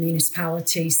rural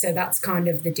municipality. So that's kind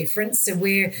of the difference. So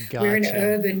we're an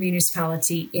urban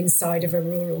municipality inside of a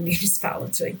rural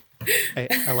municipality.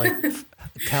 I like a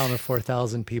town of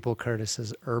 4,000 people, Curtis,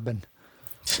 is urban.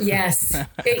 Yes,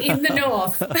 in the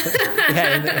north. In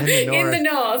the north. In the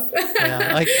north.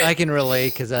 Yeah, I can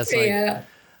relate because that's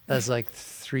like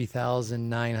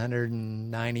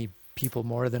 3,990 people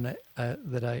more than I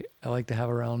like to have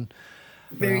around.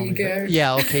 There you go.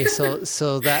 Yeah. Okay.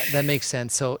 So that makes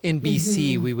sense. So in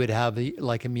BC, we would have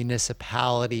like a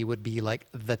municipality would be like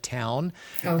the town,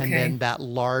 and then that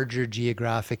larger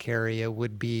geographic area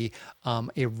would be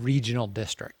a regional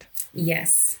district.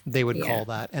 Yes. They would call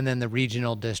that. And then the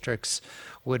regional districts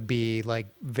would be like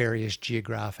various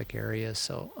geographic areas.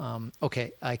 So,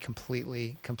 I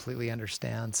completely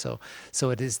understand. So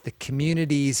it is the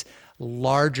communities,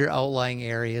 larger outlying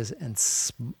areas and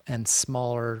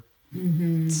smaller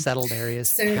settled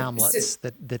areas, hamlets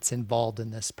that's involved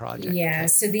in this project. Yeah.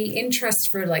 So the interest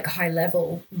for like High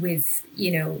Level with,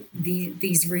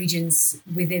 these regions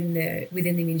within the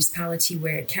municipality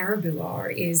where caribou are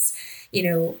is,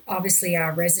 obviously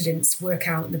our residents work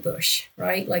out in the bush,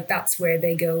 right? Like that's where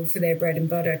they go for their bread and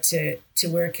butter to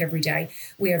work every day.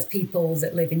 We have people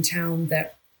that live in town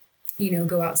that,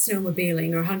 go out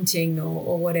snowmobiling or hunting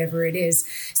or whatever it is.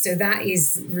 So that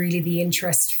is really the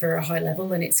interest for High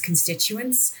Level and its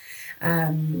constituents,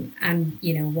 and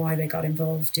why they got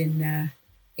involved in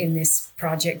this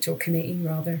project or committee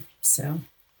rather. So.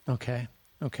 Okay.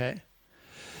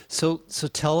 So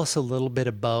tell us a little bit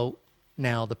about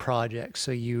now the project.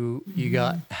 So you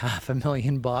got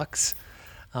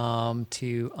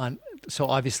 $500,000 so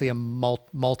obviously a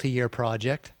multi-year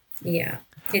project. Yeah.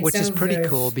 Which is pretty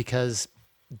cool because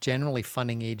generally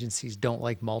funding agencies don't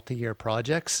like multi-year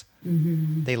projects.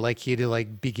 They like you to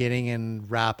like beginning and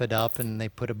wrap it up, and they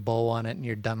put a bow on it and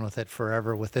you're done with it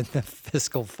forever within the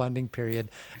fiscal funding period.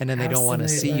 And then they don't want to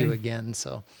see you again.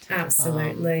 So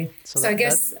absolutely. So I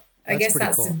guess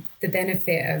that's cool. The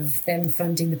benefit of them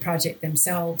funding the project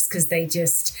themselves, because they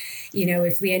just,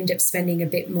 if we end up spending a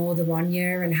bit more the one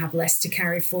year and have less to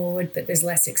carry forward, but there's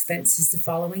less expenses the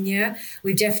following year,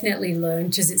 we've definitely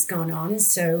learned as it's gone on.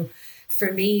 So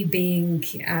for me, being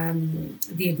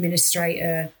the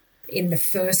administrator in the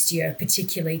first year,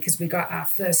 particularly because we got our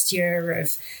first year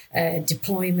of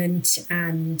deployment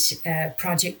and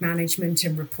project management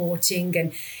and reporting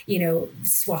and,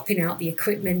 swapping out the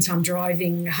equipment. I'm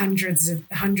driving hundreds of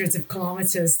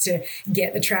kilometers to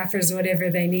get the trappers whatever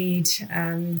they need,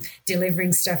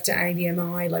 delivering stuff to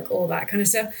ABMI, like all that kind of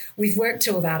stuff. We've worked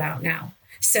all that out now.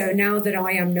 So now that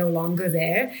I am no longer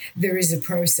there is a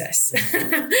process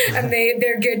and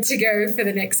they're good to go for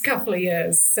the next couple of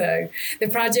years. So the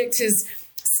project has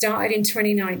started in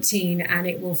 2019 and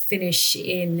it will finish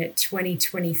in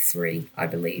 2023, I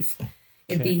believe.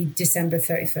 It'd be December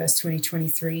 31st,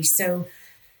 2023. So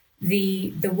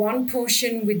the one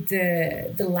portion with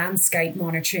the landscape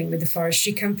monitoring with the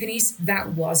forestry companies, that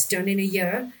was done in a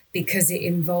year because it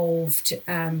involved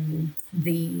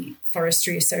the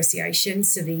Forestry Association,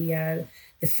 so the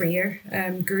FREER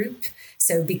group.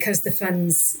 So because the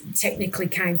funds technically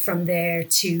came from there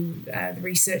to the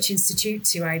Research Institute,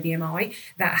 to ABMI,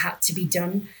 that had to be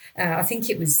done. I think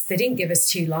they didn't give us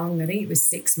too long. I think it was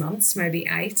 6 months, maybe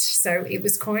 8. So it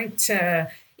was quite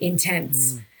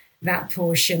intense, that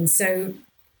portion. So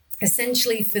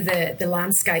essentially for the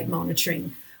landscape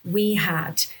monitoring, we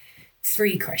had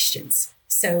 3 questions.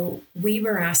 So we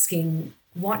were asking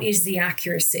what is the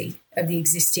accuracy of the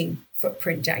existing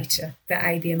footprint data that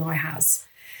ABMI has?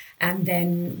 And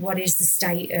then what is the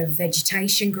state of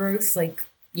vegetation growth, like,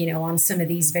 on some of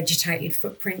these vegetated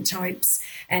footprint types?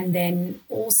 And then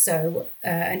also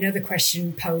another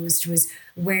question posed was,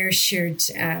 where should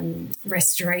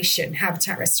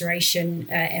habitat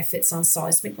restoration efforts on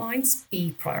seismic lines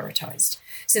be prioritized?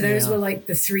 So those were like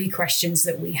the three questions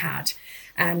that we had.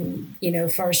 And,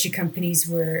 forestry companies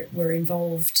were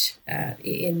involved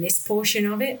in this portion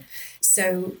of it.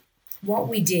 So what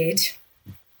we did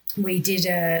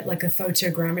a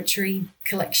photogrammetry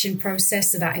collection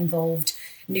process. So that involved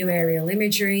new aerial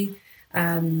imagery.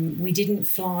 We didn't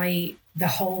fly the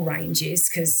whole ranges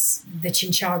because the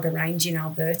Chinchaga range in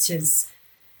Alberta it's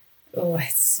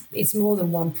more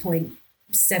than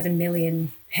 1.7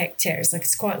 million hectares. Like,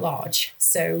 it's quite large.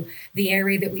 So the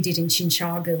area that we did in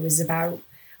Chinchaga was about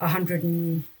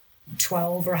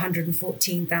 112 or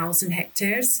 114,000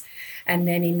 hectares. And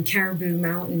then in Caribou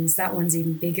Mountains, that one's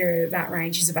even bigger. That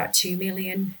range is about 2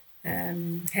 million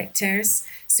hectares.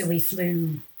 So we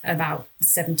flew about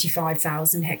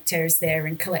 75,000 hectares there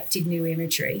and collected new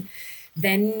imagery.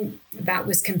 Then that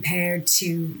was compared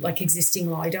to like existing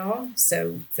LiDAR.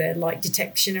 So the light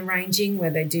detection and ranging,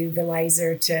 where they do the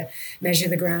laser to measure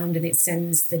the ground and it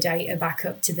sends the data back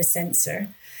up to the sensor.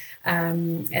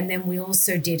 And then we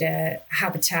also did a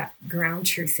habitat ground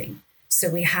truthing. So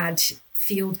we had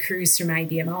field crews from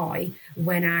ABMI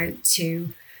went out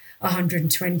to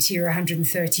 120 or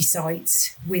 130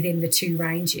 sites within the two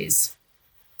ranges.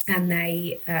 And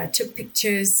they took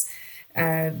pictures,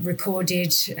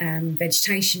 recorded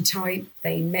vegetation type.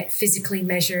 They physically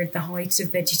measured the height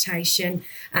of vegetation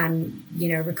and,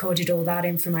 recorded all that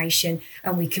information.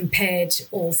 And we compared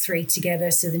all three together.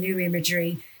 So the new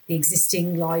imagery, the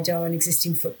existing LiDAR and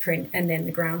existing footprint, and then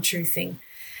the ground truthing.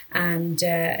 And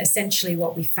essentially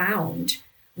what we found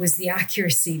was the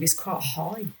accuracy was quite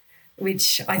high,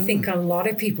 which I think a lot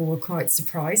of people were quite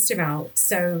surprised about.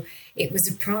 So it was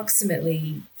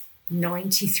approximately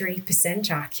 93%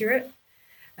 accurate.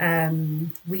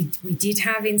 We did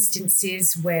have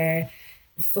instances where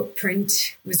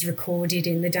footprint was recorded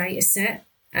in the data set,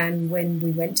 and when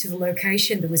we went to the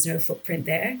location, there was no footprint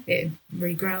there. It had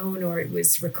regrown or it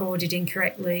was recorded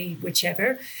incorrectly,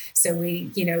 whichever. So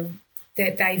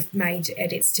they've made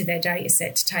edits to their data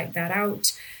set to take that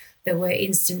out. There were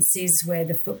instances where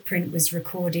the footprint was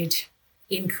recorded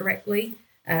incorrectly,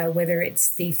 whether it's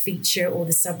the feature or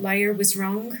the sublayer was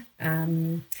wrong.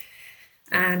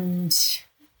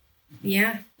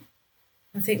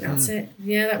 I think that's it.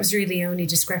 Yeah, that was really the only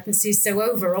discrepancies. So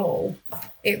overall,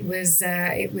 it was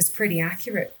pretty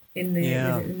accurate in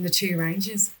the two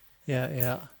ranges.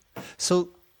 Yeah. So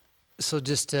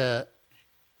just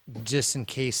in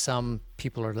case some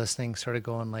people are listening, sort of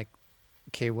going like,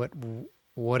 okay,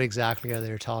 what exactly are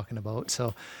they talking about?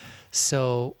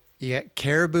 So you got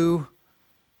caribou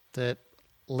that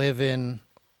live in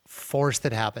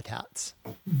forested habitats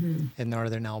in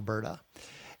northern Alberta,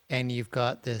 and you've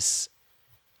got this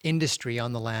industry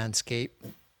on the landscape,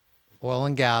 oil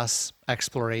and gas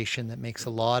exploration, that makes a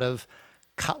lot of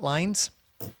cut lines.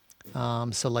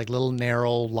 So like little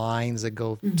narrow lines that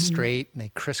go straight and they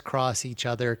crisscross each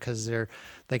other because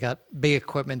they got big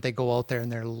equipment. They go out there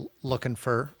and they're looking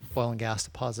for oil and gas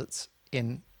deposits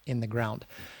in the ground.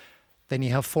 Then you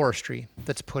have forestry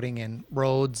that's putting in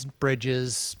roads,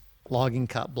 bridges, logging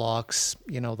cut blocks,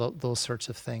 those sorts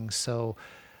of things. So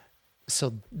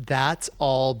that's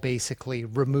all basically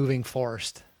removing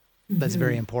forest. That's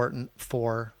very important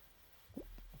for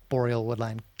boreal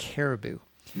woodland caribou.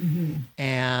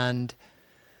 And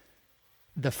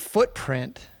the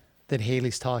footprint that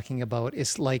Hayley's talking about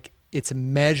is like, it's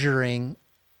measuring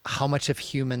how much of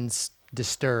humans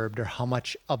disturbed or how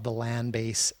much of the land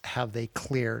base have they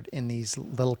cleared in these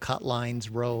little cut lines,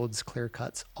 roads, clear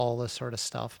cuts, all this sort of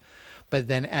stuff. But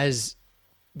then, as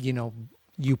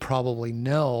you probably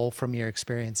know from your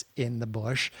experience in the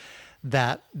bush,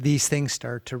 that these things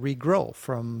start to regrow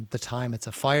from the time it's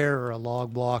a fire or a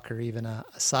log block or even a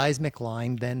seismic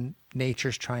line. Then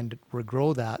nature's trying to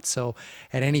regrow that. So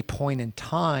at any point in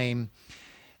time,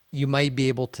 you might be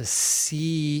able to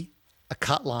see a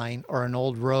cut line or an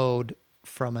old road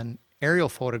from an aerial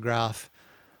photograph.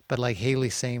 But like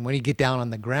Hayley's saying, when you get down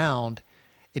on the ground,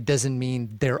 it doesn't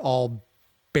mean they're all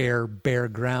bare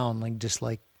ground,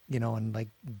 and like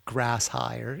grass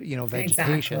high or,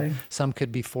 vegetation. Exactly. Some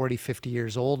could be 40, 50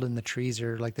 years old, and the trees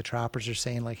are like, the trappers are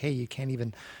saying like, hey, you can't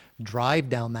even drive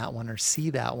down that one or see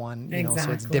that one,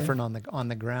 so it's different on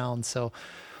the ground. So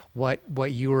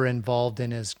what you were involved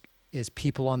in is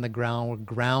people on the ground,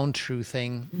 ground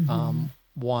truthing.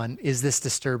 One, is this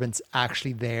disturbance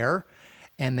actually there?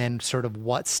 and then sort of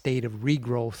what state of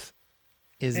regrowth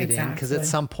is it in? Because at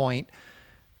some point,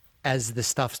 as the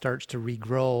stuff starts to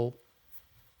regrow,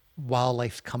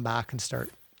 wildlife come back and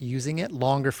start using it.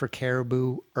 Longer for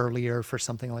caribou, earlier for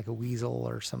something like a weasel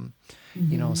or some,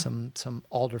 you know, some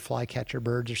alder flycatcher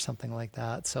birds or something like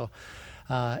that. So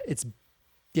it's,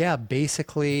 yeah,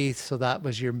 basically, so that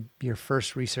was your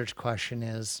first research question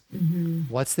is,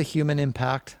 what's the human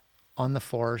impact on the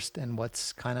forest, and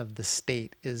what's kind of the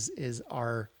state? Is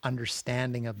our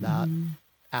understanding of that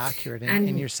accurate?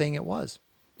 And you're saying it was.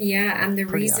 Yeah, and the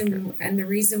Pretty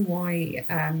reason why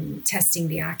testing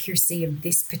the accuracy of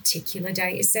this particular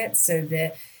data set, so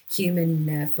the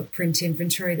human footprint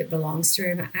inventory that belongs to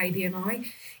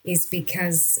ABMI, is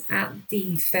because at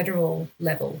the federal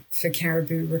level for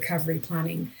caribou recovery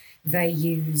planning, they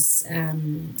use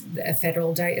a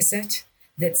federal data set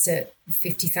that's at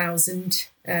 50,000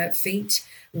 feet,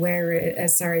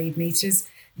 meters,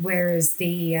 whereas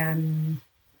the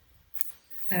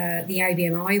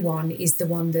ABMI one is the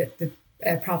one that the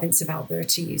province of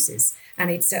Alberta uses, and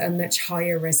it's at a much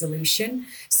higher resolution.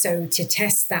 So to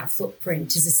test that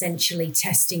footprint is essentially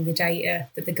testing the data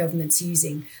that the government's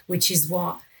using, which is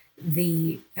what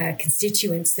the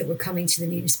constituents that were coming to the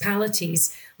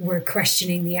municipalities were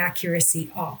questioning the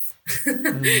accuracy of.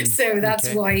 So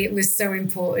that's why it was so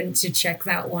important to check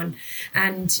that one.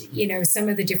 And, you know, some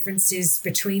of the differences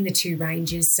between the two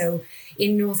ranges. So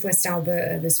in Northwest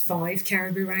Alberta, there's 5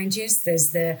 caribou ranges. There's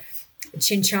the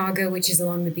Chinchaga, which is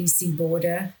along the BC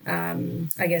border,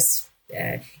 I guess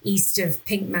east of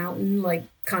Pink Mountain, like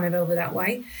kind of over that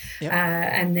way. Yep.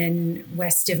 And then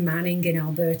west of Manning in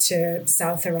Alberta,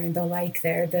 south of Rainbow Lake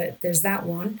there's that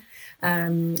one.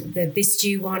 The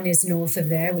Bistu one is north of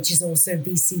there, which is also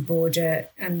BC border,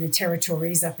 and the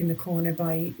territories up in the corner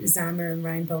by Zama and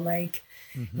Rainbow Lake.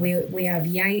 We have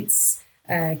Yates,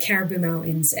 Caribou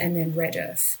Mountains, and then Red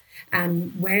Earth.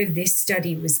 And where this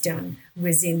study was done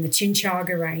was in the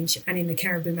Chinchaga Range and in the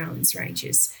Caribou Mountains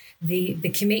ranges. The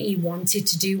committee wanted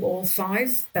to do all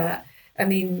 5, but I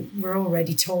mean, we're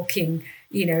already talking,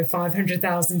 you know,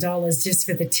 $500,000 just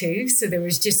for the 2. So there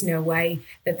was just no way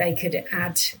that they could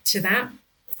add to that.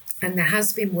 And there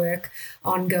has been work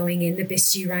ongoing in the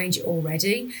Bistu range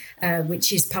already,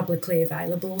 which is publicly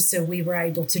available. So we were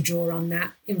able to draw on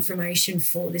that information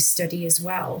for this study as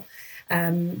well.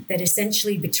 That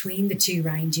essentially between the 2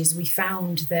 ranges, we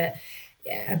found that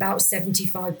about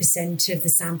 75% of the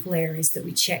sample areas that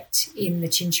we checked in the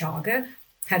Chinchaga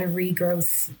had a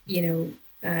regrowth, you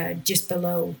know, just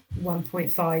below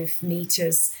 1.5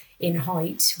 meters in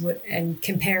height, and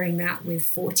comparing that with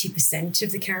 40%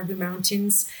 of the Caribou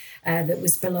Mountains that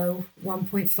was below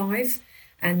 1.5.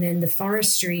 And then the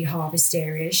forestry harvest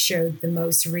areas showed the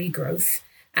most regrowth,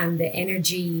 and the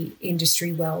energy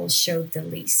industry wells showed the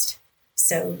least.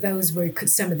 So those were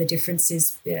some of the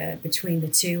differences between the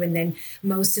 2. And then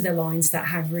most of the lines that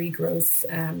have regrowth,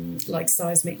 like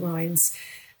seismic lines,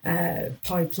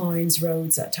 pipelines,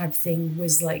 roads, that type of thing,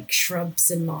 was like shrubs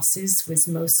and mosses was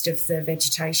most of the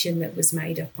vegetation that was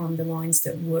made up on the lines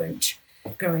that weren't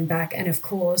growing back. And of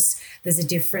course, there's a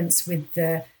difference with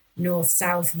the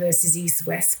north-south versus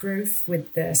east-west growth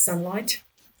with the sunlight.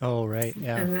 Oh, right.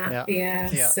 Yeah. And that, yeah.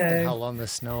 So and how long the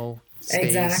snow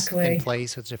stays in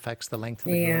place, which affects the length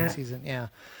of the growing season. Yeah.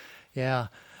 Yeah.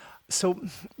 So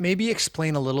maybe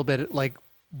explain a little bit like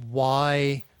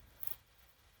why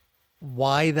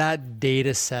that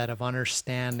data set of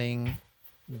understanding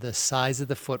the size of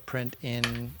the footprint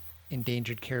in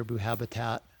endangered caribou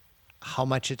habitat, how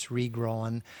much it's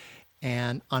regrown,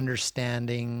 and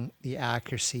understanding the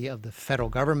accuracy of the federal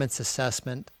government's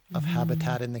assessment of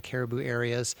habitat in the caribou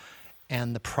areas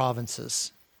and the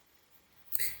provinces.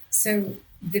 So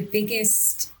the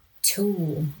biggest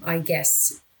tool, I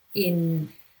guess,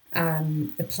 in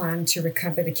the plan to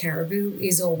recover the caribou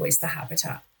is always the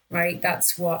habitat, right?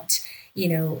 That's what, you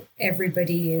know,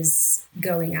 everybody is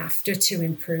going after to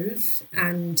improve.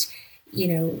 And, you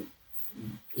know,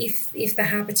 if the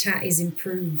habitat is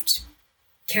improved,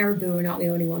 caribou are not the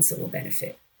only ones that will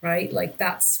benefit, right? Like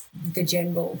that's the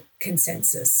general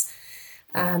consensus.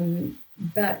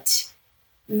 But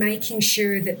making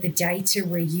sure that the data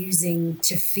we're using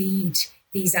to feed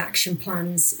these action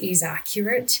plans is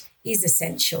accurate is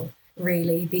essential,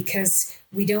 really, because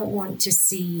we don't want to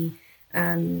see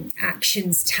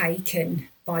actions taken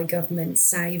by governments,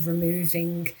 say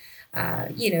removing,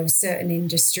 you know, certain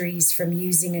industries from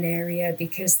using an area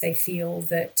because they feel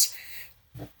that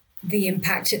the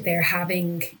impact that they're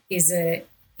having is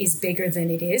bigger than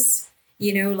it is.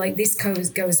 You know, like this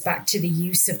goes back to the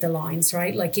use of the lines,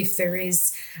 right? Like if there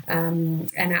is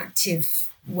an active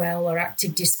well or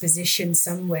active disposition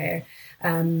somewhere.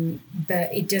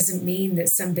 But it doesn't mean that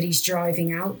somebody's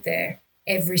driving out there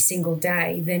every single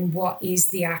day. Then what is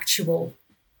the actual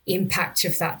impact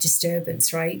of that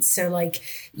disturbance, right? So like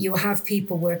you'll have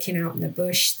people working out in the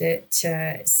bush that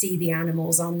see the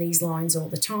animals on these lines all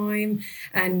the time,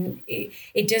 and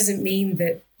it doesn't mean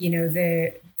that, you know,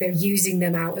 they're using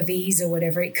them out of ease or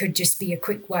whatever. It could just be a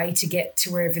quick way to get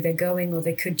to wherever they're going, or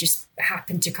they could just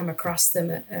happen to come across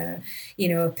them at you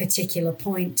know, a particular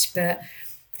point. But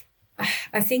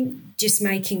I think just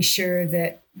making sure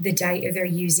that the data they're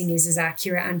using is as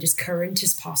accurate and as current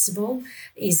as possible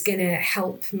is going to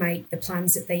help make the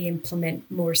plans that they implement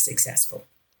more successful.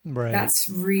 Right. That's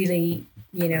really,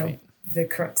 you know, the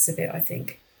crux of it, I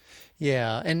think.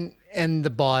 Yeah. And the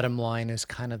bottom line is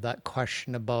kind of that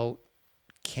question about,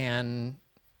 can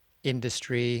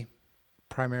industry,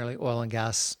 primarily oil and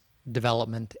gas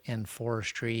development and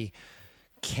forestry,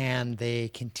 can they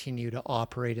continue to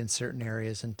operate in certain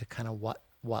areas, and to kind of what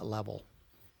level?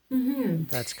 Mm-hmm.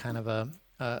 That's kind of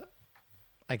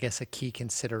I guess a key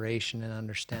consideration in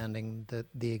understanding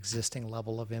the existing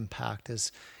level of impact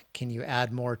is, can you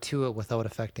add more to it without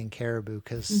affecting caribou?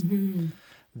 Because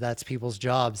that's people's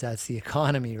jobs. That's the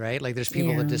economy, right? Like there's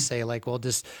people that just say like, well,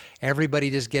 just everybody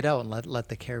just get out and let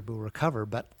the caribou recover.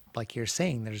 But like you're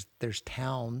saying, there's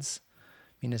towns,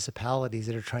 municipalities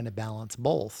that are trying to balance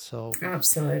both. So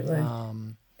absolutely.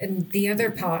 And the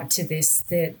other part to this,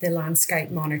 the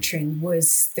landscape monitoring,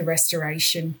 was the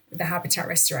restoration, the habitat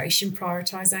restoration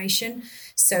prioritization.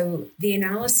 So the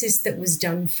analysis that was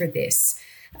done for this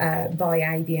by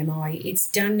ABMI, it's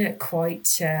done at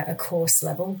quite a coarse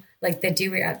level. Like they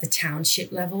do it at the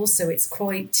township level. So it's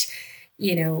quite,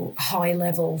 you know, high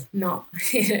level, not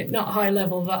not high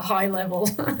level, but high level.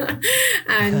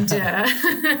 And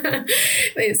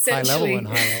essentially, high level and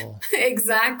high level.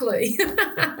 Exactly.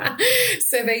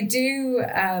 So they do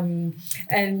an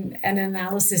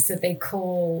analysis that they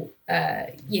call,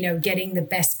 you know, getting the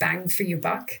best bang for your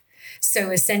buck.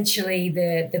 So essentially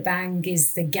the bang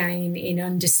is the gain in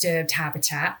undisturbed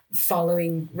habitat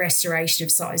following restoration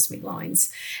of seismic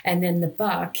lines. And then the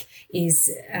buck is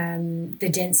the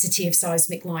density of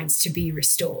seismic lines to be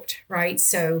restored, right?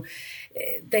 So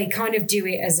they kind of do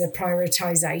it as a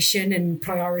prioritization, and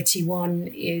priority one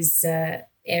is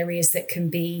areas that can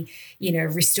be, you know,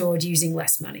 restored using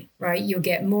less money, right? You'll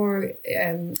get more,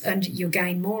 and you'll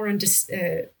gain more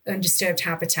undisturbed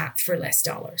habitat for less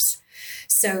dollars.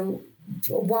 So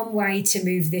one way to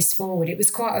move this forward, it was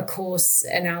quite a coarse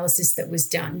analysis that was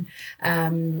done,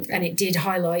 and it did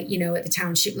highlight, you know, at the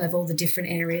township level, the different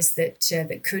areas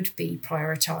that could be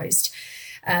prioritized.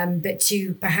 But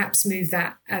to perhaps move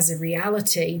that as a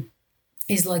reality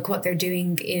is like what they're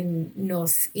doing in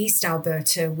northeast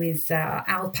Alberta with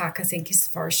Alpac, I think is the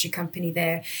forestry company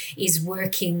there, is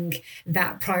working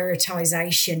that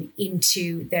prioritization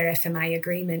into their FMA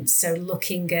agreement. So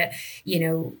looking at, you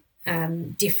know,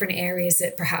 different areas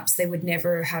that perhaps they would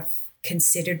never have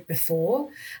considered before,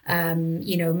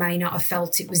 you know, may not have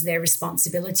felt it was their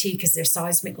responsibility because their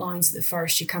seismic lines that the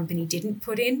forestry company didn't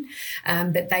put in,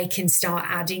 but they can start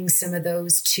adding some of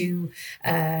those to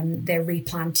their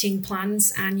replanting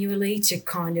plans annually to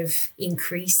kind of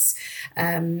increase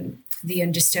the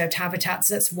undisturbed habitat.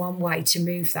 So that's one way to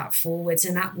move that forwards.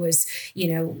 And that was,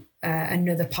 you know,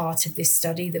 another part of this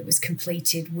study that was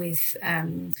completed with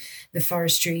the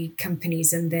forestry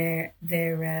companies and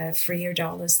their freer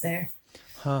dollars there.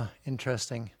 Huh,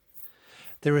 interesting.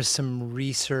 There was some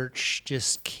research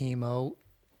just came out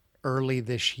early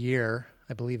this year.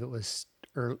 I believe it was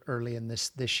early in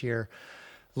this year,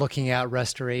 looking at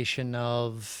restoration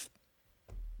of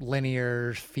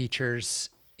linear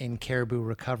features in caribou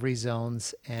recovery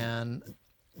zones, and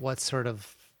what sort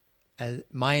of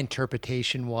my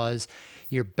interpretation was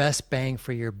your best bang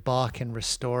for your buck in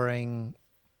restoring,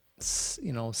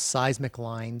 you know, seismic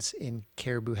lines in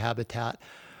caribou habitat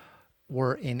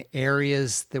were in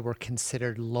areas that were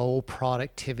considered low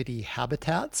productivity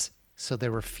habitats. So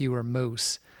there were fewer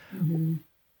moose. Mm-hmm.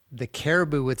 The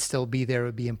caribou would still be there,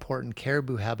 would be important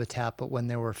caribou habitat, but when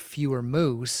there were fewer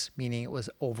moose, meaning it was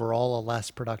overall a less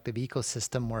productive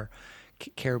ecosystem where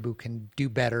caribou can do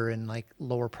better in like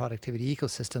lower productivity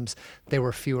ecosystems, there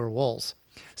were fewer wolves.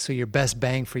 So your best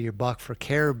bang for your buck for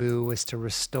caribou was to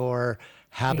restore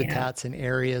habitats in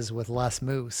areas with less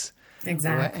moose.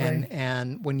 Exactly.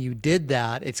 And when you did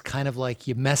that, it's kind of like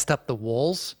you messed up the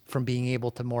wolves from being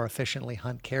able to more efficiently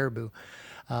hunt caribou.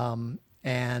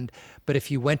 But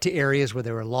if you went to areas where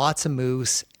there were lots of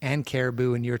moose and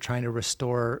caribou and you're trying to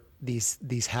restore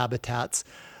these habitats,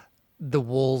 the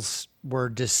wolves were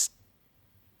just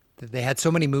they had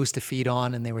so many moose to feed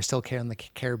on, and they were still carrying the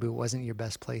caribou. It wasn't your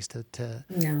best place to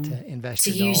invest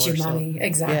to your use your dollars. money.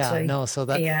 Exactly. Yeah, no. So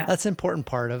that's an important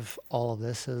part of all of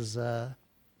this is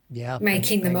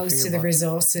making the most of the buck.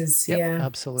 resources. Yep, yeah,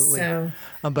 absolutely. So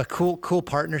But cool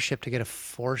partnership to get a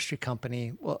forestry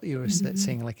company. Well, you were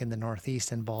saying like in the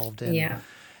Northeast involved in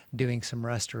doing some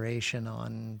restoration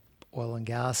on oil and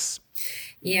gas.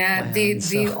 Yeah, land,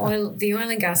 the oil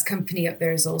and gas company up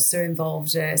there is also involved.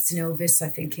 Synovus, I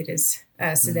think it is.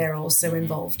 So they're also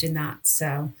involved in that.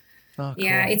 So cool.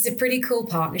 yeah, it's a pretty cool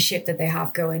partnership that they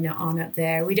have going on up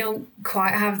there. We don't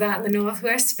quite have that in the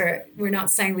Northwest, but we're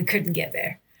not saying we couldn't get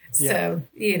there. So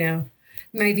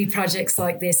maybe projects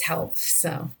like this help.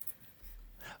 So.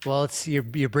 Well, it's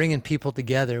you're bringing people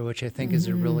together, which I think is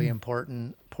a really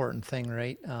important thing,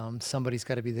 right? Somebody's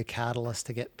got to be the catalyst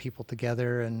to get people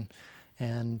together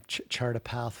and chart a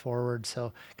path forward.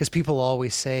 So, because people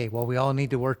always say, well, we all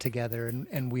need to work together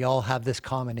and we all have this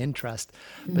common interest.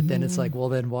 But then it's like, well,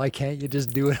 then why can't you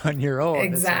just do it on your own?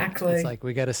 Exactly. It's like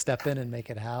we got to step in and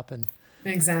make it happen.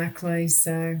 Exactly.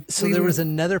 So there was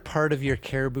another part of your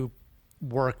caribou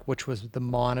work, which was the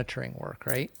monitoring work,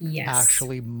 right? Yes.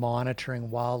 Actually monitoring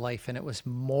wildlife. And it was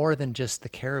more than just the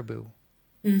caribou.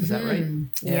 Is that right?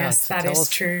 Yes, so that is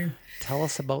true. Tell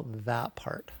us about that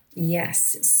part.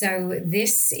 Yes. So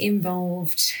this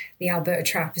involved the Alberta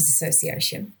Trappers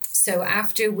Association. So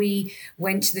after we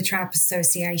went to the Trappers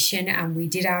Association and we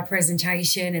did our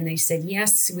presentation and they said,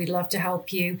 yes, we'd love to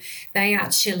help you, they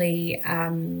actually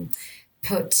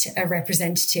put a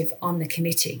representative on the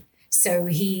committee. So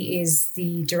he is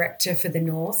the director for the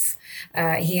North.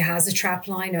 He has a trap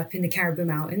line up in the Caribou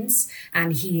Mountains,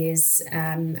 and he is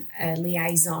a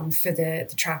liaison for the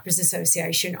Trappers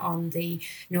Association on the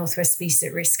Northwest Species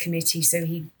at Risk Committee. So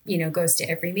he, goes to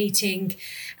every meeting,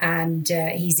 and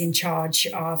he's in charge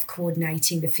of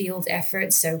coordinating the field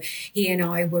effort. So he and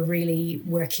I were really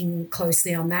working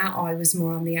closely on that. I was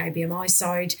more on the ABMI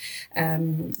side,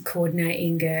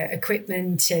 coordinating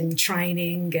equipment and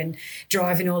training and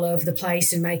driving all over the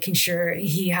place and making sure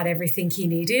he had everything he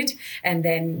needed, and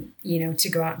then to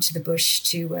go out into the bush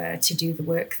to do the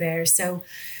work there. So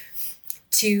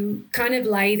to kind of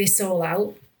lay this all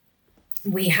out,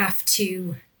 we have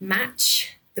to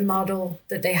match the model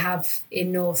that they have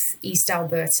in northeast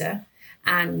Alberta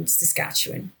and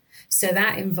Saskatchewan. So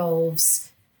that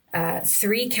involves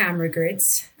 3 camera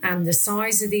grids, and the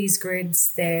size of these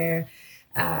grids, they're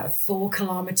 4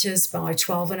 kilometers by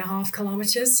 12.5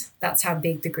 kilometers. That's how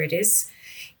big the grid is.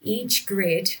 Each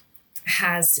grid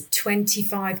has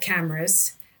 25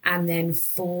 cameras and then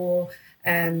 4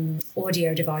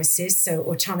 audio devices, so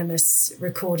autonomous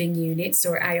recording units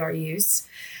or ARUs.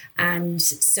 And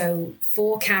so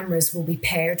 4 cameras will be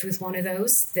paired with one of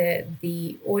those.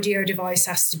 The audio device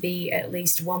has to be at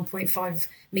least 1.5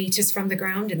 meters from the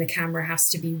ground, and the camera has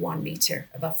to be 1 meter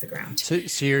above the ground.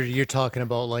 So you're talking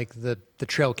about like the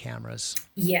trail cameras.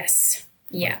 Yes.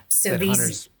 Yeah. So that these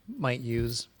hunters might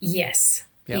use. Yes.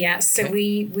 Yep. Yeah, so Okay.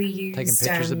 we use Taking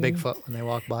pictures of Bigfoot when they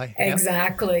walk by.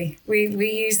 Exactly. Yep.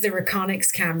 We use the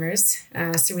Reconyx cameras.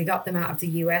 So we got them out of the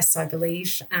US, I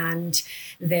believe, and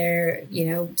they're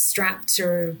strapped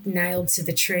or nailed to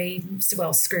the tree.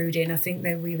 Well, screwed in. I think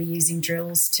that we were using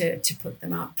drills to put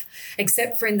them up,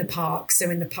 except for in the park. So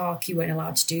in the park, you weren't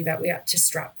allowed to do that. We had to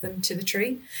strap them to the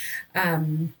tree.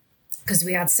 Because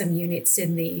we had some units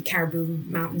in the Caribou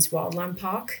Mountains Wildland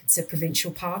Park. It's a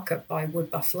provincial park up by Wood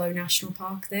Buffalo National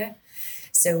Park there.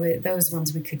 So those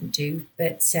ones we couldn't do.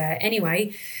 But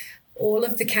anyway, all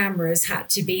of the cameras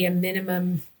had to be a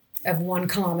minimum of 1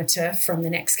 kilometer from the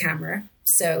next camera.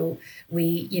 So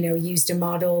we, used a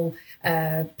model,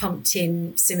 pumped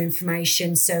in some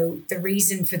information. So the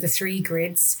reason for the 3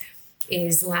 grids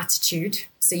is latitude.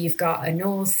 So you've got a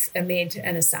north, a mid,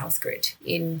 and a south grid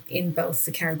in both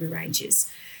the Caribou ranges.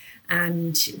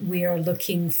 And we are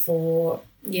looking for,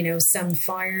 some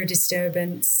fire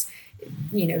disturbance,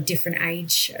 different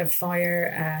age of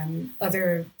fire,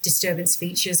 other disturbance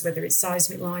features, whether it's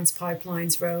seismic lines,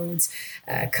 pipelines, roads,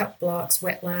 cut blocks,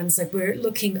 wetlands. Like we're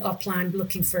looking upland,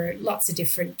 looking for lots of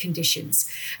different conditions.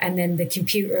 And then the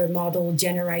computer model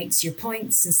generates your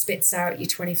points and spits out your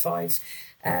 25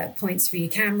 points for your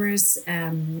cameras,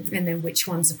 and then which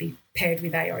ones will be paired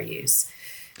with ARUs.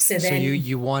 So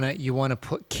you want to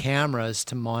put cameras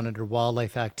to monitor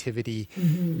wildlife activity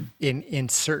in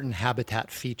certain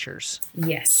habitat features.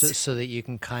 Yes. So that you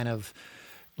can kind of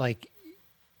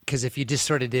because if you just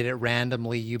sort of did it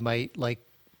randomly, you might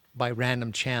by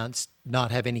random chance not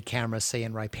have any cameras, say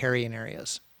in riparian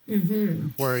areas.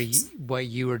 Where what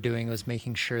you were doing was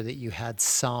making sure that you had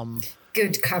some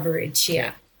good coverage.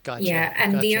 Yeah. Gotcha. Yeah,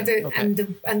 and the Gotcha. other Okay.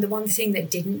 and the one thing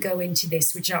that didn't go into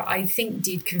this, which I think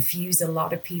did confuse a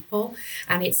lot of people,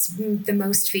 and it's the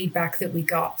most feedback that we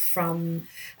got from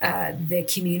the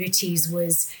communities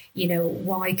was,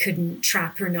 why couldn't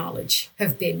trapper knowledge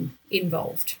have been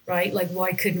involved, right? Like,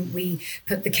 why couldn't we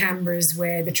put the cameras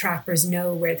where the trappers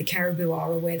know where the caribou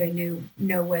are, or where they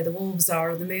know where the wolves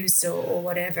are, or the moose, or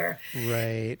whatever.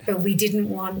 Right. But we didn't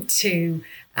want to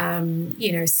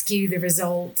skew the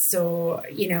results, or,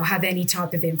 have any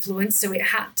type of influence. So it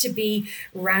had to be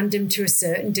random to a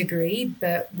certain degree,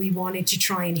 but we wanted to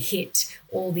try and hit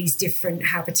all these different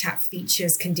habitat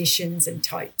features, conditions, and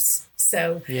types.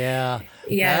 So Yeah.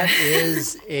 Yeah. That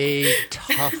is a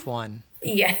tough one.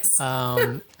 yes.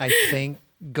 I think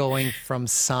going from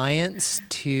science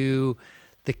to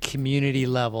the community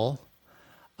level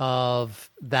of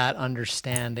that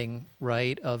understanding,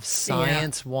 right? Of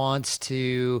science wants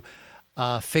to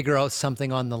figure out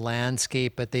something on the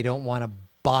landscape, but they don't want to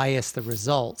bias the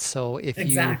results. So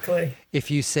Exactly. if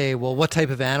you say, well, what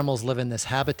type of animals live in this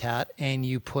habitat, and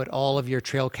you put all of your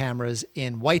trail cameras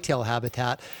in whitetail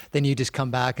habitat, then you just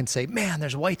come back and say, man,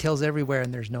 there's whitetails everywhere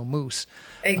and there's no moose.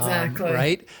 Exactly.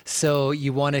 Right? So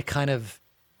you want to kind of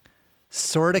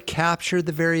sort of capture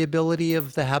the variability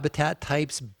of the habitat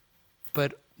types,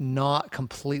 but not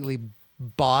completely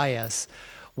bias,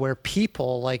 where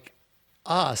people like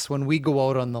us, when we go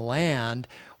out on the land,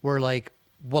 we're like,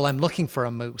 well, I'm looking for a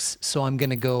moose, so I'm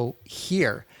going to go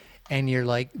here. And you're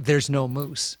like, there's no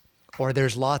moose, or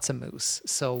there's lots of moose.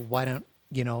 So why don't,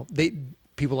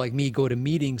 people like me go to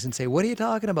meetings and say, what are you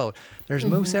talking about? There's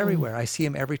moose everywhere. I see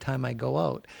them every time I go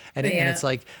out. And it's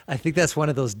like, I think that's one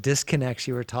of those disconnects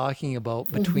you were talking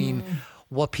about between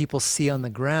what people see on the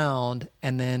ground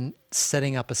and then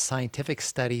setting up a scientific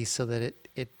study so that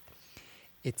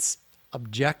it's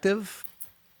objective,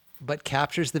 but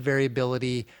captures the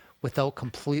variability without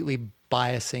completely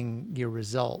biasing your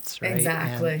results, right?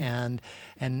 Exactly. And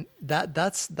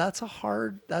that's a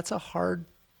hard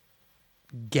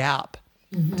gap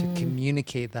to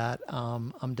communicate that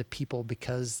to people,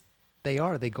 because they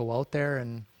go out there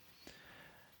and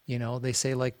they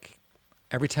say, like,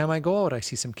 every time I go out I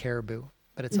see some caribou,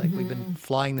 but it's like, we've been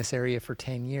flying this area for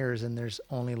 10 years and there's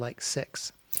only like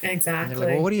 6. Exactly. And they're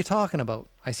like, well, what are you talking about?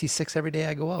 I see 6 every day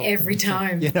I go out. Every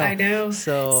time. I know.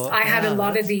 So I had a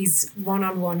lot of these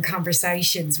one-on-one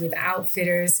conversations with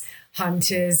outfitters,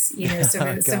 hunters, some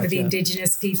of the Gotcha.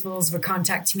 indigenous peoples were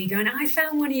contacting me going, I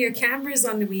found one of your cameras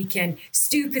on the weekend,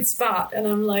 stupid spot. And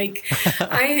I'm like, so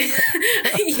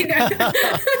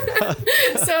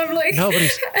I'm like,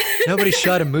 nobody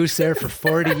shot a moose there for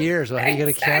 40 years. Why do you get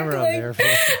a camera on there for?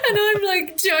 And I'm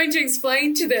like trying to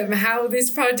explain to them how this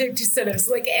project is set up.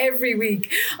 So like every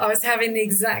week I was having the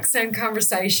exact same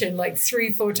conversation, like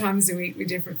 3-4 times a week with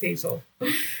different people.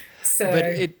 So,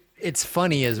 but it's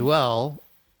funny as well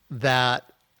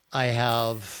that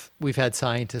we've had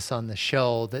scientists on the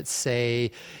show that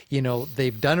say,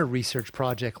 they've done a research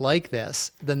project like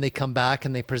this, then they come back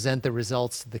and they present the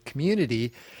results to the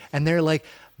community, and they're like,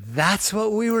 that's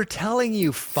what we were telling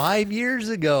you 5 years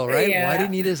ago, right? Yeah. Why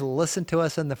didn't you just listen to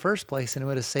us in the first place, and it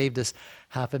would have saved us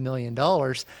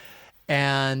 $500,000?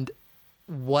 And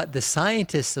what the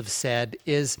scientists have said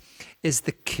is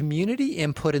the community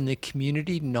input and the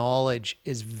community knowledge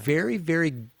is very,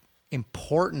 very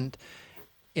important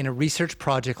in a research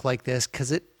project like this,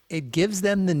 because it gives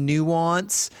them the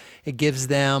nuance, it gives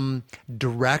them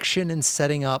direction in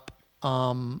setting up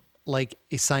like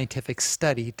a scientific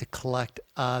study to collect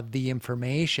the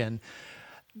information.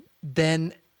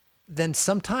 Then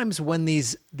sometimes when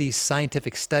these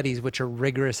scientific studies, which are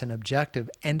rigorous and objective,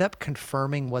 end up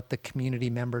confirming what the community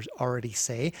members already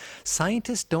say,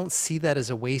 scientists don't see that as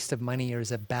a waste of money or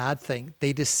as a bad thing.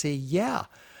 They just say, yeah,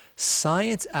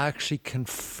 science actually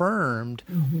confirmed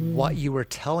what you were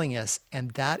telling us,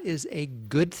 and that is a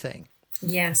good thing.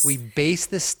 yes. We base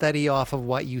this study off of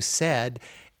what you said,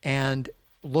 and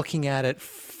looking at it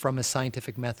from a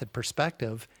scientific method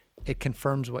perspective, it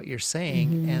confirms what you're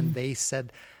saying. And they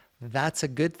said that's a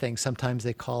good thing. Sometimes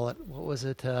they call it, what was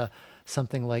it?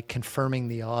 Something like confirming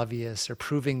the obvious or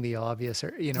proving the obvious,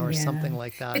 or, or something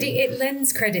like that. But it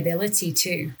lends credibility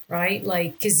too, right?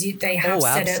 Like, because they have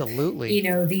set absolutely.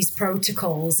 up, these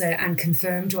protocols and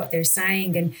confirmed what they're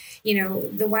saying. And,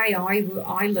 the way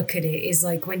I look at it is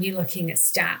like when you're looking at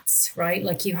stats, right?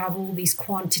 Like you have all these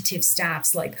quantitative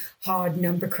stats, like hard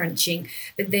number crunching,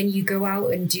 but then you go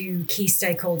out and do key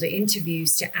stakeholder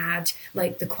interviews to add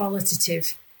like the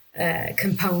qualitative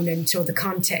component or the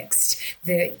context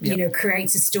that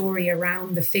creates a story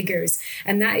around the figures.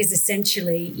 And that is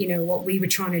essentially what we were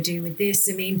trying to do with this.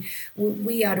 I mean,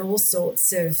 we had all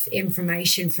sorts of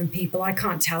information from people. I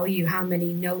can't tell you how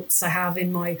many notes I have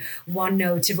in my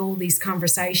OneNote of all these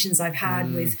conversations I've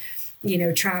had with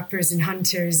trappers and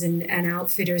hunters and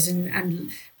outfitters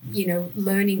and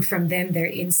learning from them their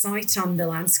insight on the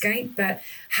landscape. But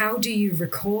how do you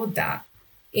record that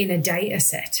in a data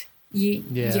set? You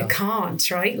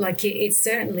can't, right? Like it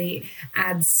certainly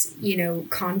adds,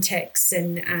 context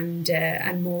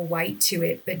and more weight to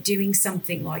it. But doing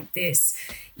something like this,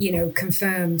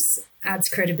 confirms, adds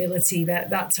credibility,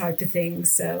 that type of thing.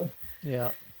 So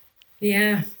yeah.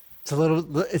 It's a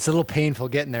little painful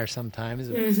getting there sometimes.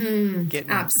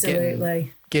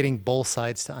 Absolutely. Getting both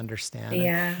sides to understand.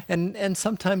 Yeah. And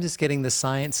sometimes it's getting the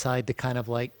science side to kind of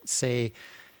like say,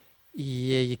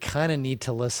 yeah, you kind of need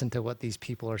to listen to what these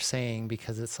people are saying,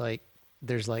 because it's like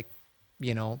there's like,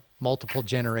 multiple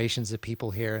generations of people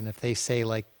here. And if they say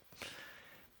like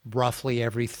roughly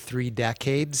every 3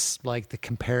 decades, like the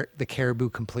caribou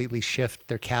completely shift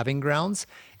their calving grounds,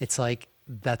 it's like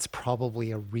that's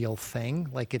probably a real thing.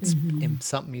 Like it's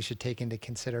something you should take into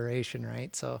consideration,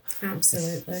 right? So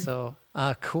absolutely. So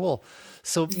cool.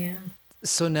 So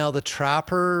now the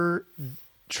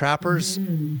trappers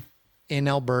in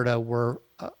Alberta were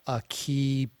a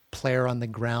key player on the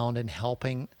ground in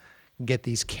helping get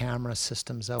these camera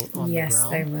systems out on the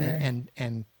ground they were.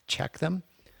 And check them.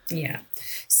 Yeah.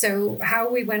 So how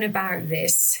we went about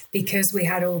this, because we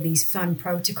had all these fun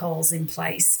protocols in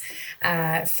place.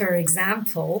 For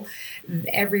example,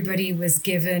 everybody was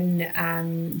given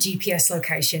GPS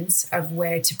locations of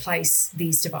where to place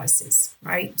these devices,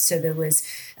 right? So there was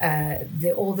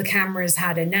all the cameras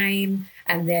had a name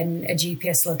and then a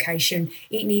GPS location.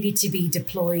 It needed to be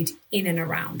deployed in and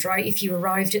around, right? If you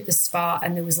arrived at the spot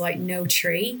and there was like no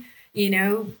tree,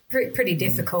 pretty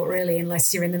difficult really,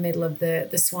 unless you're in the middle of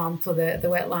the swamp or the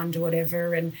wetland or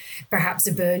whatever, and perhaps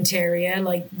a burnt area,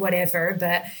 like whatever.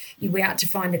 But we had to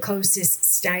find the closest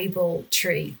stable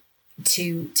tree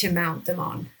to mount them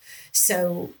on.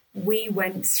 So we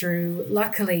went through,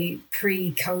 luckily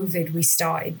pre-COVID, we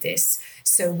started this.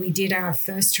 So we did our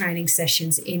first training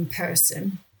sessions in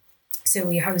person. So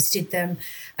we hosted them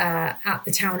at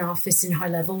the town office in High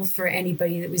Level for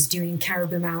anybody that was doing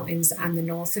Caribou Mountains and the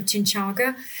north of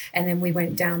Chinchaga. And then we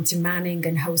went down to Manning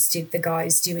and hosted the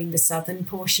guys doing the southern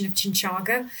portion of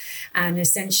Chinchaga. And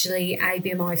essentially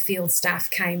ABMI field staff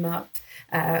came up.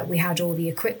 We had all the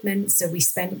equipment. So we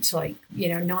spent like,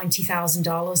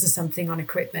 $90,000 or something on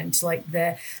equipment, like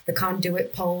the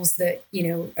conduit poles that,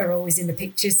 are always in the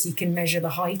pictures. So you can measure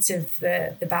the height of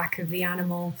the back of the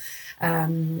animal.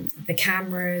 The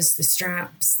cameras, the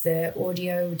straps, the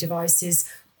audio devices,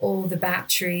 all the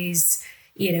batteries,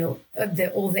 all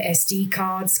the SD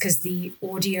cards, because the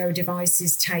audio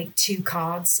devices take 2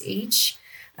 cards each,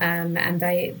 and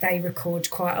they record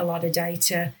quite a lot of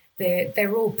data.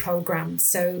 They're all programmed.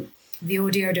 So the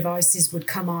audio devices would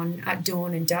come on at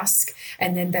dawn and dusk,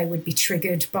 and then they would be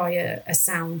triggered by a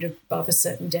sound above a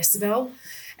certain decibel.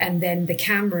 And then the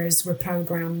cameras were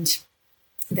programmed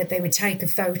that they would take a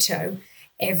photo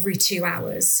every 2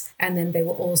 hours, and then they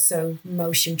were also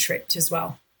motion tripped as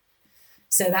well.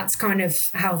 So that's kind of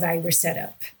how they were set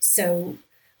up. So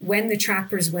when the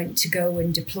trappers went to go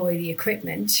and deploy the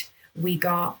equipment, we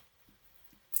got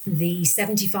the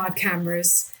 75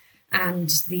 cameras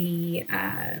and the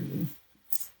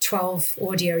 12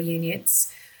 audio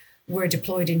units were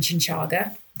deployed in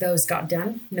Chinchaga. Those got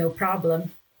done, no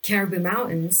problem. Caribou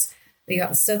Mountains, we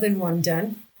got the southern one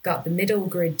done, got the middle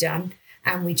grid done,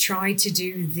 and we tried to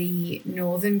do the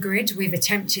northern grid. We've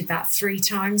attempted that 3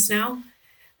 times now,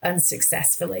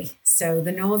 unsuccessfully. So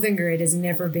the northern grid has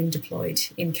never been deployed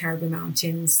in Caribou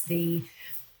Mountains. The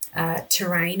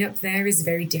terrain up there is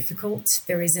very difficult.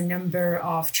 There is a number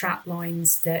of trap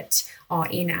lines that are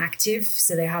inactive,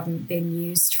 so they haven't been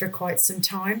used for quite some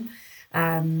time.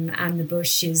 And the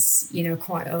bush is,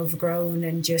 quite overgrown,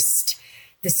 and just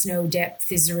the snow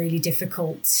depth is really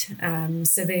difficult.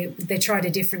 So they tried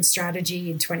a different strategy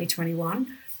in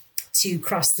 2021 to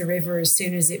cross the river as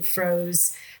soon as it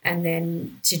froze, and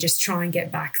then to just try and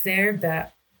get back there.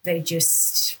 But they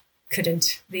just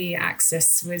couldn't. The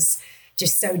access was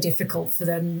just so difficult for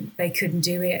them. They couldn't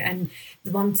do it. And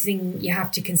the one thing you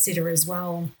have to consider as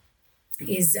well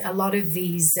is a lot of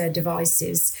these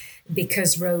devices,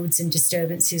 because roads and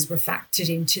disturbances were factored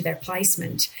into their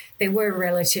placement, they were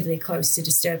relatively close to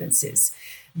disturbances.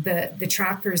 But the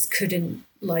trappers couldn't,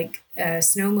 like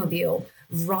snowmobile,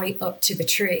 right up to the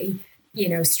tree,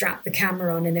 strap the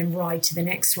camera on and then ride to the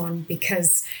next one,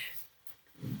 because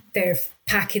they're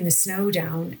packing the snow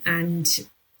down and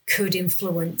could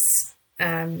influence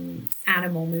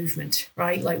animal movement,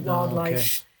 right? Like wildlife.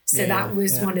 Okay. So that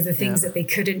was one of the things that they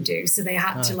couldn't do. So they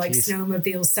had to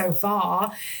snowmobile so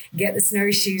far, get the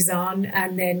snowshoes on,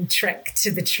 and then trek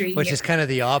to the tree. Which is kind of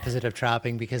the opposite of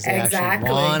trapping, because they actually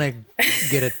want to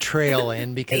get a trail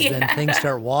in, because then things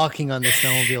start walking on the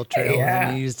snowmobile trail,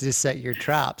 and you just set your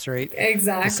traps, right?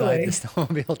 Exactly. Beside the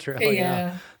snowmobile trail.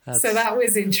 Yeah. So that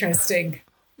was interesting.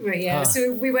 But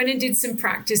so we went and did some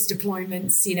practice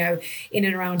deployments, you know, in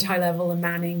and around High Level and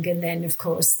Manning. And then, of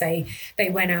course, they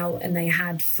went out and they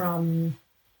had from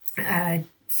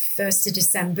 1st of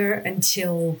December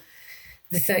until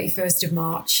the 31st of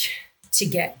March to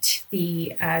get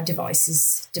the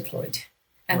devices deployed.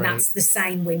 And that's the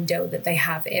same window that they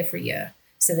have every year.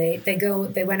 So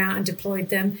they went out and deployed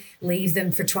them, leave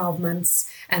them for 12 months,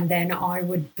 and then I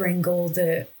would bring all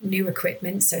the new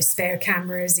equipment, so spare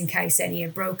cameras in case any are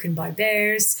broken by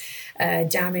bears,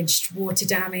 damaged, water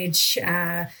damage,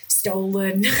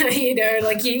 stolen, you know,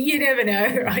 like you never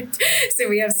know, right? So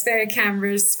we have spare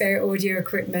cameras, spare audio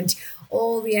equipment,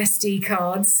 all the SD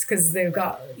cards, because they've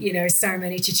got, you know, so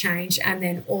many to change, and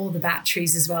then all the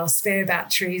batteries as well, spare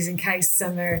batteries in case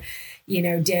some are, you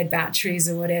know, dead batteries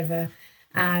or whatever.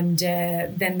 And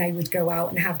then they would go out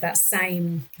and have that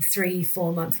same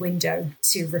 3-4 month window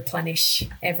to replenish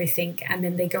everything. And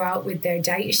then they go out with their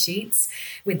data sheets,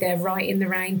 with their write in the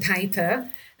rain paper,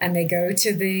 and they go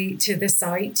to the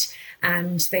site,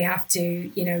 and they have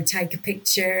to, you know, take a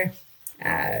picture,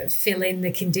 fill in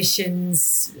the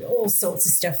conditions, all sorts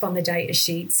of stuff on the data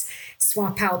sheets,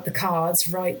 swap out the cards,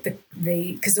 write the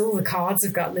because all the cards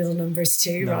have got little numbers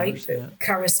too, right? That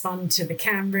correspond to the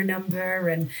camera number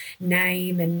and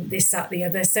name and this, that, the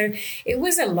other. So it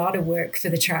was a lot of work for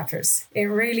the trappers. It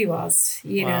really was,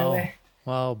 you know.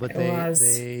 Wow, but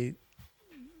they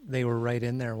were right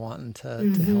in there wanting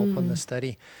to help on the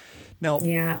study. Now,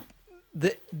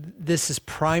 this is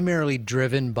primarily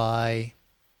driven by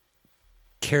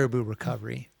caribou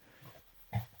recovery.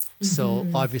 So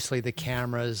obviously the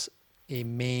cameras, a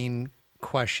main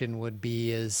question would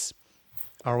be is,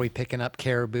 are we picking up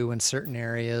caribou in certain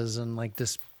areas, and like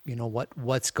this, you know,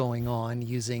 what's going on,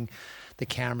 using the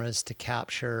cameras to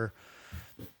capture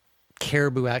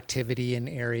caribou activity in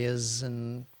areas,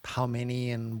 and how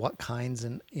many and what kinds,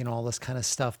 and, you know, all this kind of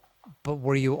stuff. But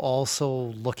were you also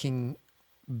looking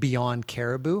beyond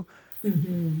caribou?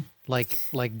 Like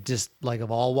just like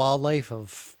of all wildlife,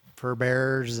 of fur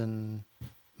bears and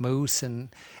moose, and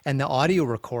the audio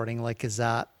recording, like, is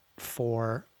that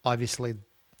for, obviously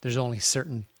there's only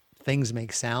certain things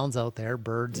make sounds out there,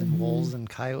 birds and wolves and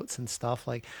coyotes and stuff,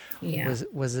 like,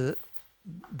 was it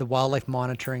the wildlife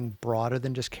monitoring broader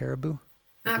than just caribou?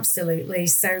 Absolutely.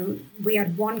 So we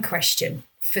had one question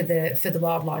for the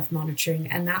wildlife monitoring,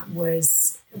 and that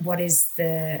was, what is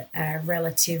the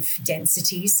relative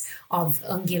densities of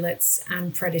ungulates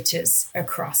and predators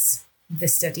across the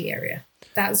study area?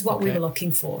 That was what we were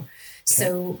looking for.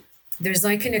 So there's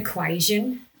like an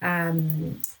equation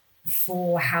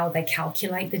for how they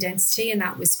calculate the density, and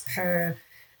that was per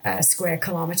square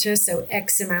kilometer. So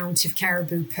X amount of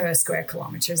caribou per square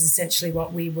kilometer is essentially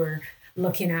what we were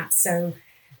looking at. So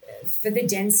for the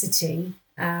density,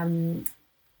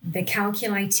 they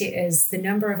calculate it as the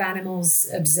number of animals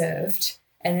observed,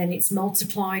 and then it's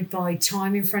multiplied by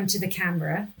time in front of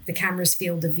the camera's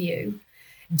field of view,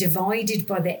 divided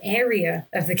by the area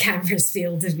of the camera's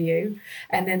field of view,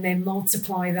 and then they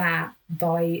multiply that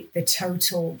by the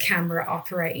total camera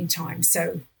operating time.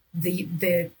 So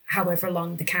the however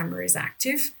long the camera is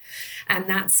active, and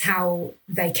that's how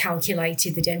they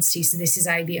calculated the density. So this is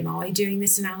ABMI doing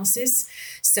this analysis.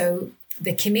 So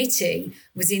the committee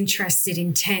was interested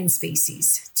in 10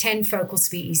 species. 10 focal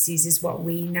species is what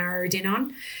we narrowed in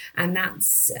on, and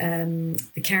that's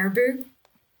the caribou.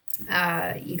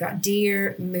 You got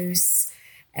deer, moose,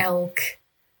 elk.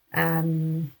 I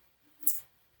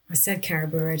said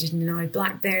caribou, I didn't know.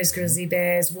 Black bears, grizzly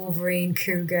bears, wolverine,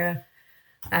 cougar,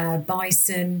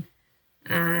 bison,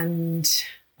 and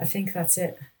I think that's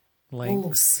it.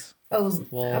 Lynx. Wolves.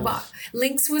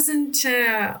 Lynx wasn't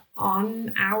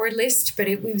on our list, but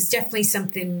it was definitely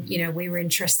something, you know, we were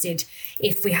interested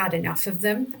if we had enough of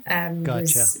them.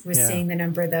 Was seeing the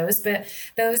number of those, but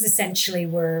those essentially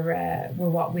were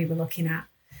what we were looking at.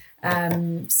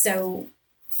 So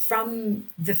from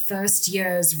the first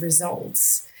year's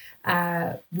results,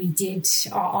 I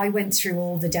went through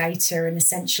all the data and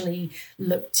essentially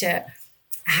looked at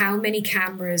how many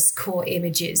cameras caught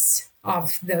images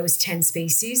of those 10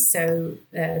 species. So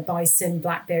bison,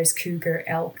 black bears, cougar,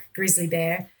 elk, grizzly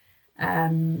bear,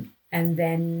 and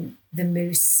then the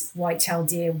moose, white-tailed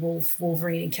deer, wolf,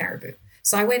 wolverine, and caribou.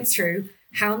 So I went through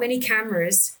how many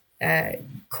cameras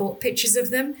caught pictures of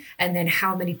them, and then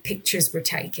how many pictures were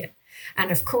taken.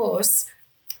 And of course,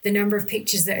 the number of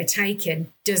pictures that are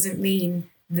taken doesn't mean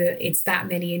that it's that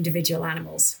many individual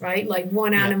animals, right? Like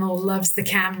one animal loves the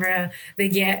camera. They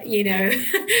get,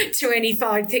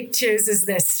 25 pictures as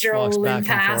they're strolling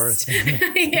past.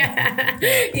 That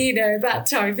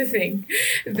type of thing.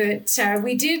 But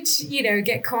we did,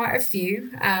 get quite a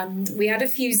few. We had a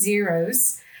few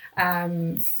zeros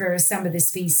for some of the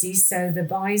species. So the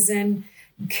bison,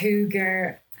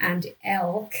 cougar, and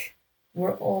elk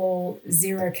were all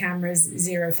 0 cameras,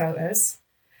 0 photos.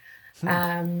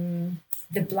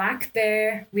 The black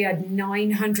bear, we had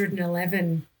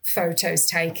 911 photos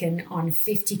taken on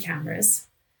 50 cameras.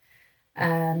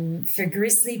 For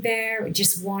grizzly bear,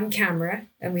 just 1 camera,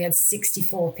 and we had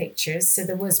 64 pictures. So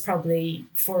there was probably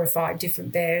 4 or 5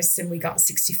 different bears, and we got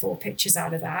 64 pictures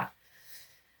out of that.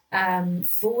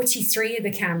 43 of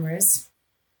the cameras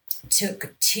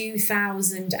took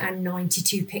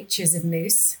 2,092 pictures of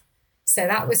moose. So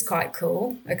that was quite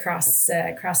cool across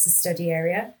the study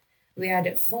area. We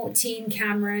had 14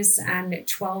 cameras and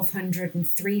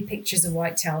 1,203 pictures of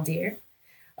white-tailed deer,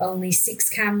 only 6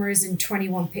 cameras and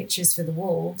 21 pictures for the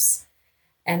wolves.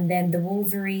 And then the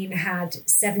wolverine had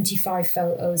 75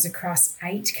 photos across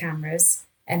 8 cameras.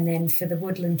 And then for the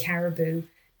woodland caribou,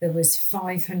 there was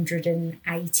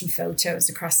 580 photos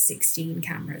across 16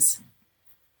 cameras.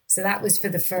 So that was for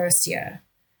the first year.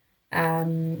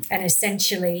 And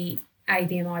essentially,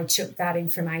 ABMI took that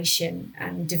information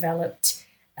and developed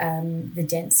the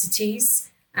densities,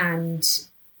 and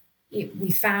we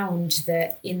found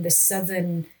that in the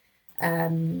southern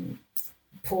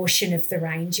portion of the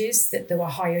ranges that there were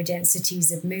higher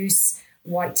densities of moose,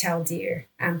 white-tailed deer,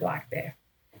 and black bear.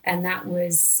 And that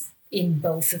was in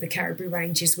both of the caribou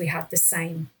ranges. We had the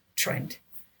same trend.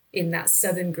 In that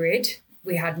southern grid,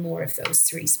 we had more of those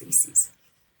 3 species.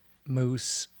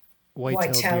 Moose,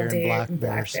 white-tailed deer, and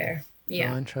black bear.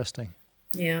 Yeah. Oh, interesting.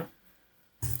 Yeah.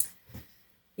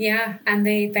 Yeah, and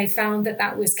they found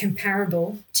that was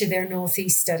comparable to their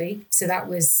Northeast study. So that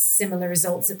was similar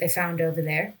results that they found over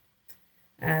there.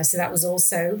 So that was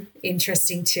also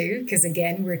interesting too, because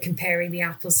again, we're comparing the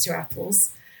apples to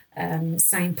apples.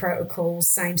 Same protocols,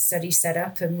 same study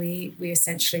setup, and we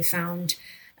essentially found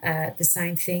the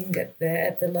same thing at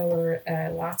the lower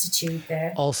latitude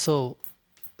there. Also,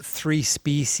 3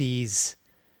 species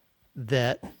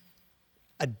that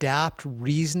adapt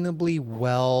reasonably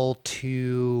well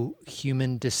to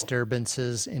human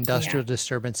disturbances, industrial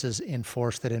disturbances in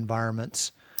forested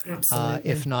environments,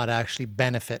 if not actually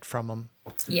benefit from them.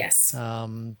 Yes.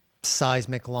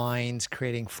 Seismic lines,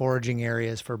 creating foraging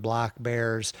areas for black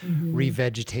bears,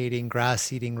 revegetating,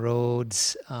 grass-eating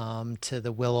roads to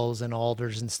the willows and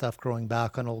alders and stuff growing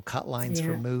back on old cut lines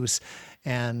for moose.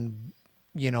 And,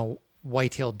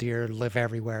 white-tailed deer live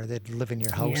everywhere. They'd live in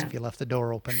your house if you left the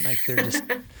door open. Like they're just,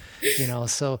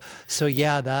 so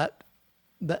yeah, that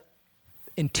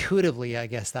intuitively, I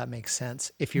guess that makes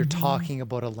sense. If you're talking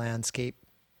about a landscape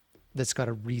that's got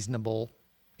a reasonable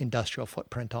industrial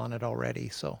footprint on it already.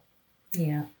 So,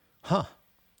 yeah. Huh.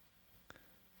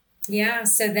 Yeah.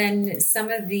 So then some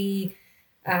of the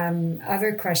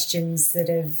other questions that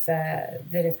have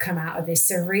come out of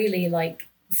this are really like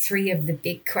 3 of the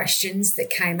big questions that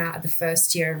came out of the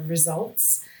first year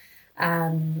results.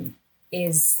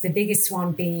 Is the biggest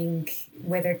one being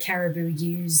whether caribou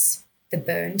use the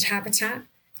burned habitat,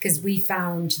 because we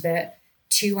found that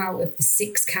 2 out of the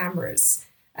 6 cameras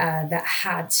that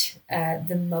had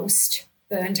the most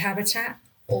burned habitat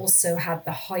also had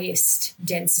the highest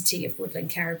density of woodland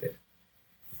caribou,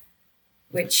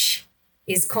 which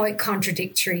is quite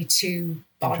contradictory to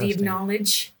body of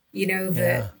knowledge.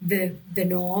 The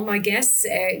norm, I guess.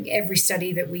 Every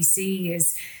study that we see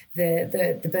is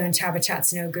the burnt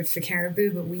habitat's no good for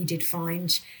caribou, but we did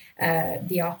find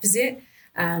the opposite.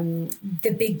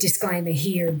 The big disclaimer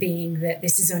here being that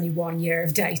this is only 1 year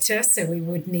of data, so we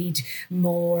would need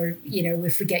more.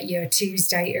 If we get year 2's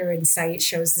data and say it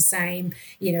shows the same,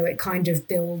 it kind of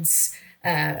builds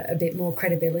a bit more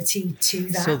credibility to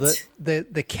that. So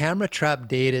the camera trap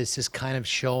data is just kind of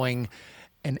showing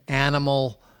an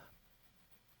animal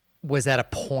was at a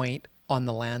point on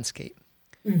the landscape,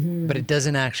 but it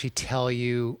doesn't actually tell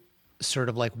you sort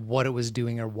of like what it was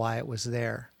doing or why it was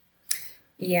there.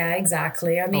 Yeah,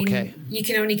 exactly. I mean, you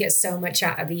can only get so much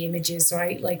out of the images,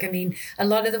 right? Like, I mean, a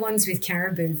lot of the ones with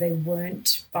caribou, they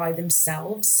weren't by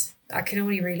themselves. I can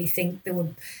only really think there were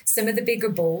some of the bigger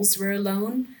bulls were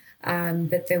alone.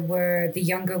 But the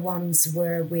younger ones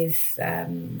were with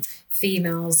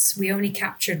females. We only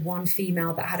captured one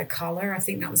female that had a collar. I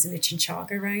think that was in the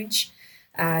Chinchaga range.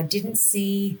 Didn't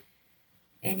see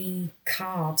any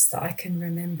calves that I can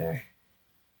remember.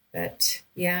 But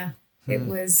yeah, it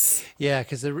was. Yeah,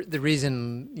 because the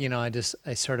reason,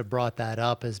 I sort of brought that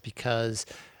up is because,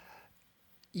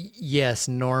 yes,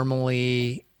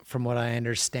 normally, from what I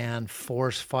understand,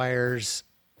 forest fires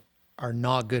are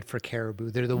not good for caribou.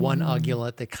 They're the one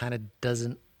ungulate that kind of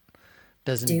doesn't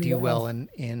do well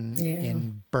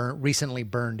in recently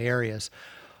burned areas.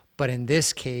 But in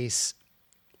this case,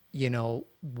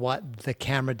 what the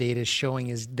camera data is showing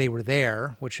is they were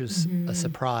there, which was a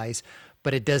surprise.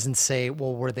 But it doesn't say,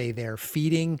 well, were they there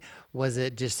feeding? Was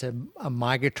it just a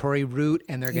migratory route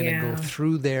and they're going to go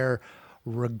through there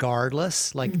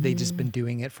regardless? Like they just been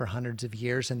doing it for hundreds of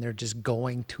years and they're just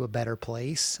going to a better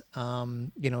place,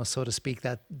 so to speak.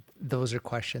 That those are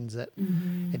questions that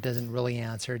it doesn't really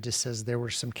answer. It just says there were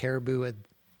some caribou at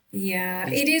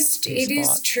it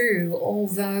is true.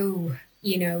 Although,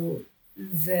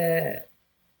 the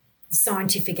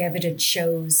scientific evidence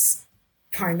shows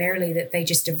primarily that they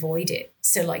just avoid it.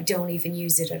 So like don't even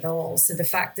use it at all. So the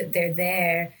fact that they're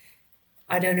there,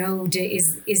 I don't know,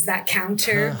 is that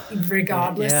counter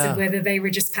regardless of whether they were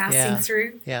just passing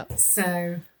through? Yeah.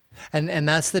 So. And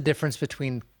that's the difference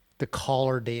between the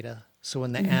collar data. So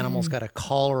when the animal's got a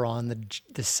collar on,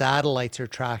 the satellites are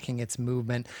tracking its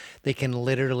movement. They can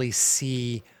literally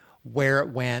see where it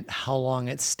went, how long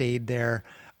it stayed there.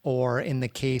 Or in the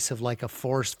case of like a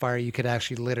forest fire, you could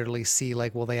actually literally see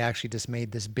like, well, they actually just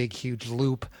made this big, huge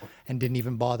loop and didn't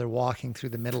even bother walking through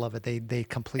the middle of it. They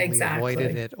completely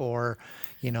avoided it. Or,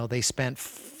 they spent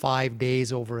 5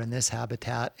 days over in this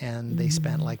habitat and they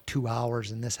spent like 2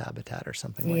 hours in this habitat or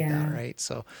something like that, right?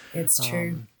 So it's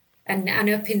true. And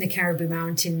up in the Caribou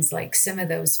Mountains, like some of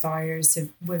those fires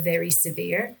were very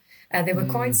severe. They were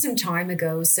quite some time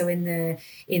ago. So in the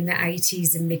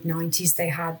 80s and mid 90s, they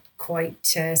had quite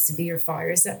severe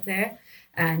fires up there.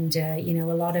 And, a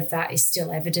lot of that is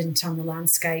still evident on the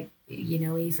landscape,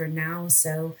 even now.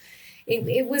 So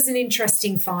it was an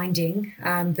interesting finding,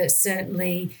 but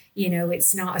certainly,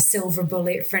 it's not a silver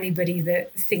bullet for anybody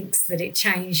that thinks that it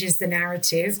changes the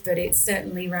narrative, but it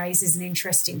certainly raises an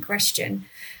interesting question.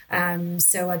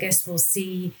 So I guess we'll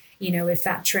see, if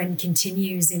that trend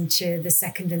continues into the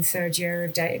second and third year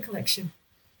of data collection.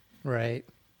 Right.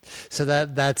 So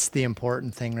that's the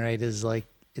important thing, right? Is like,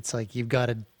 it's like you've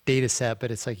got a data set, but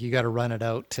it's like you got to run it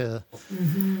out to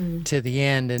the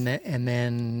end and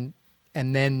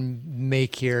then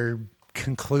make your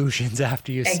conclusions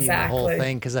after you see the whole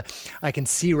thing. Because I can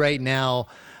see right now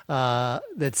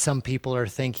that some people are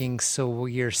thinking, so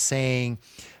you're saying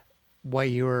what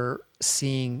you're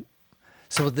seeing.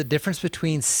 So the difference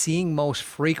between seeing most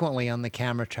frequently on the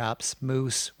camera traps,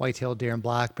 moose, white-tailed deer, and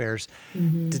black bears,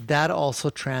 did that also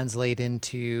translate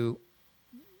into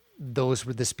those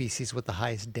were the species with the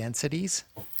highest densities?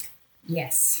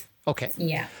 Yes. Okay.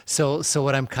 Yeah. So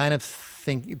what I'm kind of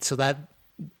thinking, so that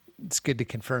it's good to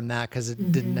confirm that because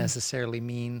it didn't necessarily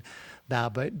mean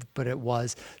that, but it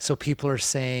was. So people are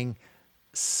saying,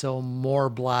 so more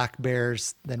black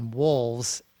bears than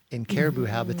wolves in caribou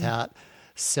habitat.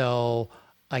 So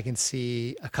I can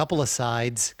see a couple of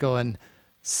sides going,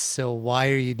 so why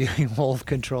are you doing wolf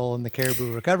control in the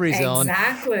caribou recovery zone?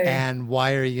 Exactly. And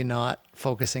why are you not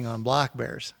focusing on black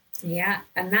bears? Yeah,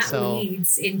 and that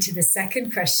leads into the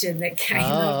second question that came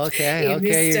up in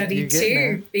this study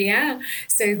too. Yeah,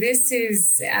 so this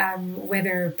is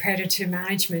whether predator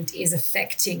management is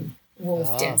affecting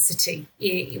wolf density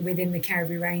within the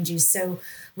caribou ranges. So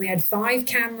we had 5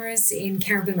 cameras in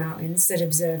Caribou Mountains that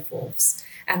observed wolves,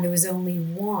 and there was only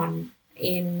one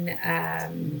in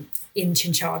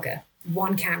Chinchaga,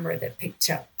 one camera that picked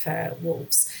up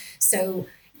wolves. So,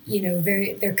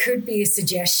 there could be a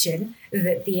suggestion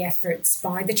that the efforts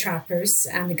by the trappers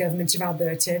and the government of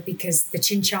Alberta, because the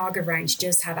Chinchaga range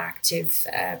does have active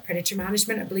predator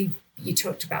management. I believe you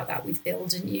talked about that with Bill,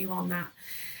 didn't you, on that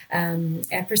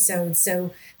episode?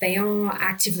 So they are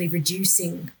actively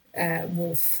reducing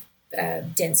wolf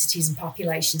densities and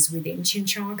populations within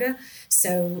Chinchaga.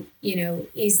 So,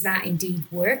 is that indeed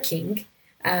working?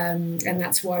 And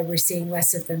that's why we're seeing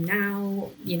less of them now,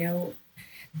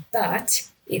 but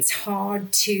it's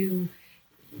hard to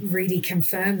really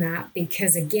confirm that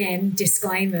because, again,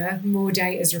 disclaimer, more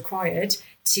data is required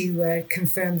to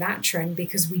confirm that trend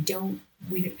because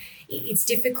it's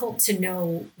difficult to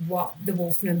know what the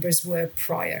wolf numbers were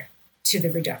prior to the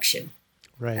reduction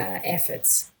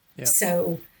efforts. Yep.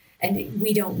 So And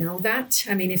we don't know that.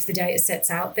 I mean, if the data set's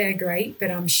out there, great,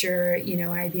 but I'm sure,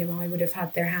 ABMI would have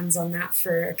had their hands on that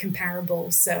for a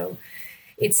comparable. So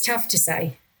it's tough to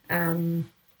say. And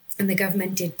the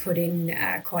government did put in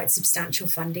quite substantial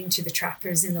funding to the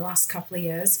trappers in the last couple of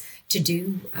years to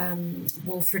do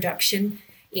wolf reduction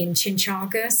in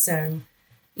Chinchaga. So,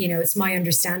 it's my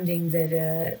understanding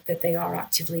that they are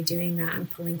actively doing that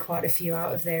and pulling quite a few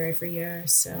out of there every year.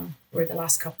 So, or the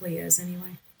last couple of years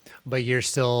anyway. But you're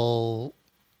still,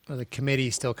 the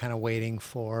committee's still kind of waiting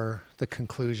for the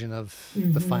conclusion of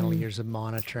the final years of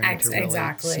monitoring to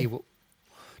really see what,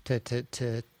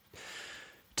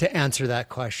 to answer that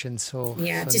question. So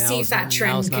to see if that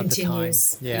trend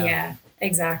continues. Yeah,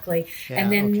 exactly. Yeah,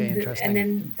 and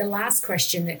then the last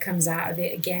question that comes out of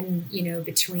it again,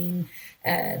 between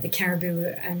the caribou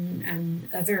and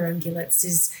other ungulates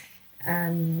is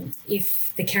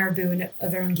if the caribou and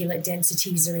other ungulate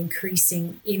densities are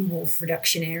increasing in wolf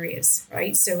reduction areas,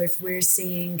 right? So if we're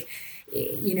seeing,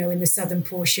 in the southern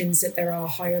portions that there are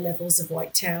higher levels of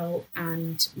whitetail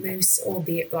and moose,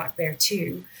 albeit black bear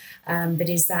too, but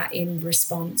is that in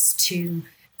response to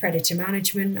predator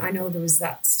management? I know there was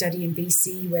that study in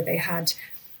BC where they had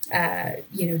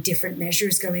different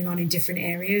measures going on in different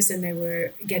areas, and they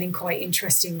were getting quite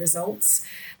interesting results.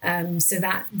 So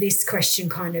that this question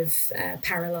kind of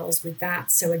parallels with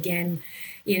that. So again,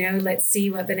 let's see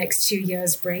what the next 2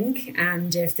 years bring.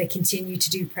 And if they continue to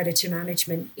do predator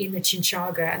management in the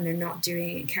Chinchaga and they're not doing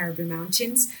it in Caribou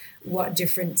Mountains, what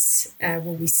difference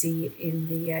will we see in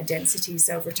the densities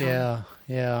over time?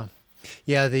 Yeah.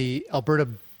 The Alberta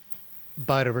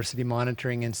Biodiversity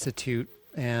Monitoring Institute,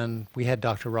 and we had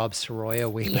Dr. Rob Soroya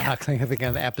way back, I think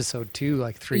on episode 2,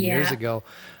 like 3 years ago,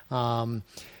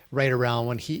 right around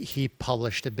when he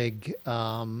published a big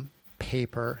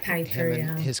paper, him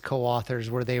and his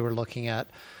co-authors, where they were looking at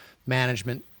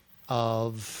management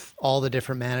of all the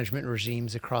different management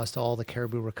regimes across all the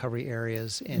caribou recovery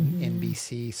areas in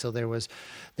BC. So there was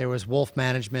wolf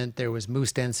management, there was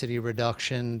moose density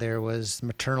reduction, there was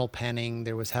maternal penning,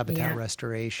 there was habitat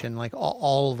restoration, like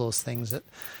all of those things that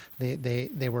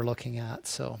they were looking at.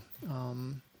 So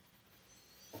kind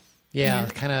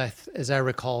of, as I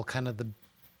recall, kind of the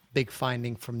big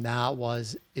finding from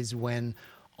that is when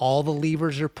all the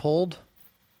levers are pulled,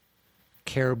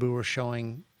 caribou are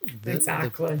showing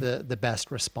the best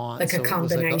response. Like a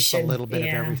combination. It was like a little bit of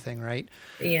everything, right?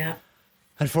 Yeah.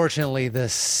 Unfortunately,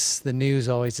 the news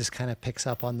always just kind of picks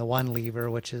up on the one lever,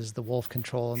 which is the wolf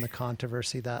control and the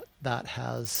controversy that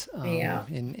has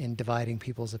in dividing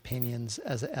people's opinions,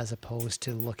 as opposed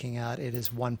to looking at it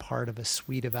as one part of a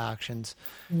suite of actions,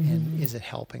 and is it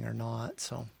helping or not?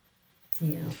 So,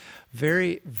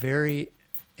 very, very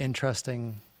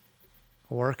interesting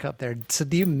work up there. So,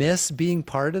 do you miss being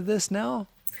part of this now?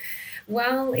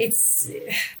 Well, it's,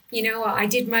 I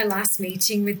did my last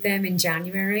meeting with them in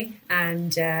January,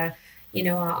 and,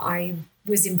 I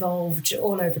was involved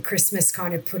all over Christmas,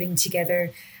 kind of putting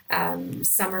together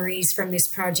summaries from this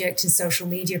project and social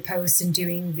media posts, and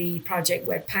doing the project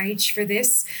webpage for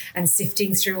this, and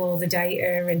sifting through all the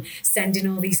data and sending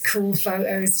all these cool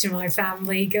photos to my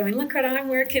family going, look what I'm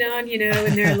working on,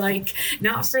 and they're like,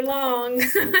 not for long.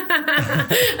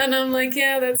 And I'm like,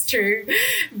 yeah, that's true.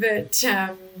 But,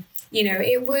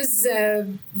 it was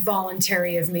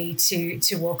voluntary of me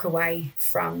to walk away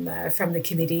from the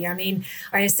committee. I mean,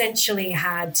 I essentially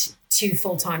had 2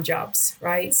 full-time jobs,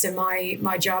 right? So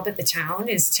my job at the town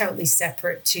is totally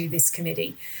separate to this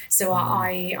committee. So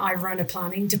I run a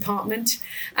planning department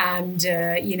and,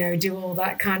 do all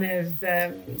that kind of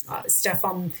stuff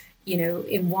on,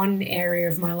 in one area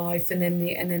of my life, and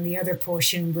then the other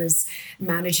portion was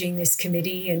managing this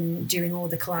committee and doing all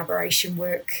the collaboration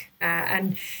work.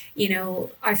 And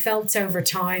I felt over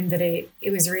time that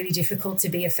it was really difficult to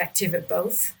be effective at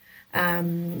both.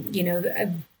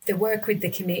 The work with the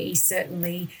committee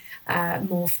certainly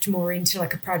morphed more into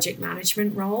like a project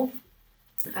management role,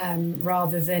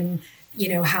 rather than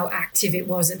how active it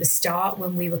was at the start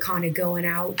when we were kind of going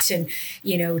out and,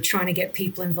 trying to get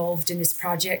people involved in this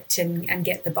project and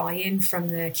get the buy-in from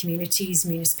the communities,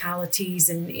 municipalities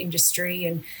and industry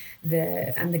and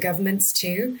the governments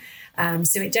too.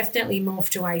 So it definitely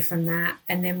morphed away from that.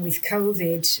 And then with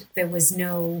COVID, there was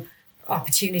no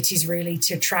opportunities really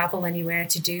to travel anywhere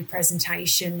to do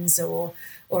presentations or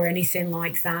anything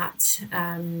like that.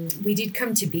 We did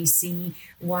come to BC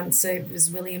once. It was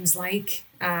Williams Lake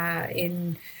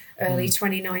in early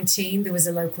 2019. There was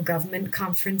a local government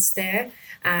conference there,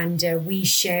 and we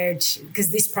shared,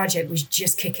 because this project was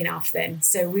just kicking off then.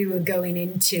 So we were going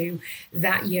into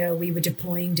that year, we were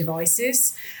deploying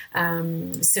devices.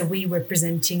 So we were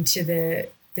presenting to the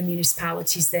the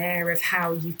municipalities there of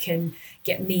how you can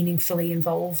get meaningfully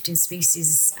involved in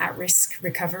species at risk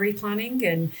recovery planning.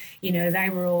 And, they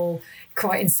were all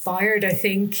quite inspired, I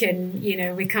think. And,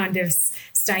 we kind of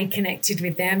stayed connected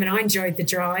with them. And I enjoyed the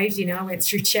drive. I went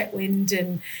through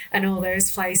Chetwynd and all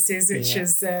those places, which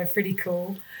was pretty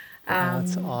cool.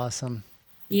 That's awesome.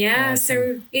 Yeah,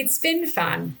 so it's been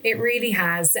fun. It really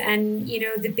has. And,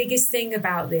 the biggest thing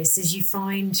about this is you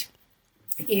find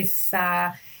if,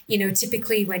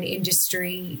 typically when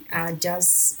industry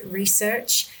does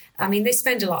research, I mean, they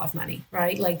spend a lot of money,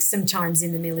 right? Like sometimes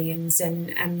in the millions,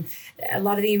 and a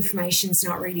lot of the information's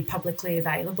not really publicly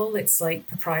available. It's like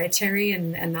proprietary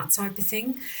and that type of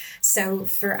thing. So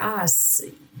for us,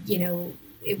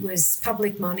 it was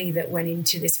public money that went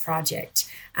into this project,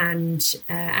 and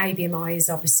ABMI is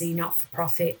obviously not for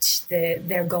profit.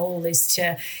 Their goal is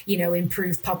to,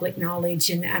 improve public knowledge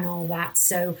and all that.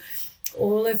 So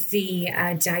all of the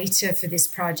data for this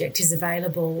project is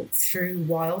available through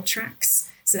Wild Tracks.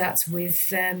 So that's with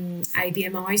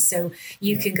ABMI. So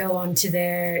you can go onto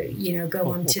their,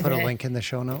 we'll put a link in the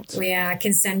show notes. Yeah, I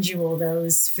can send you all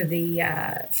those for the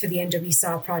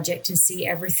NWSAR project and see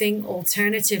everything.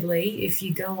 Alternatively, if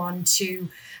you go on to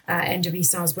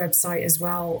NWSAR's website as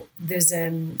well, there's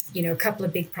a couple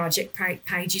of big project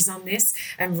pages on this,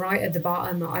 and right at the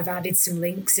bottom I've added some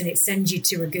links, and it sends you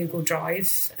to a Google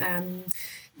Drive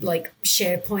like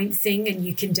SharePoint thing, and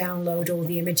you can download all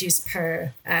the images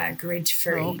per grid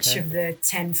for each of the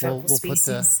 10 focal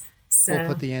species. We'll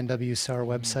put the NWSAR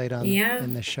website on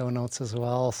in the show notes as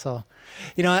well. So,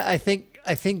 I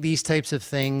think these types of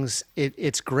things,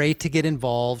 it's great to get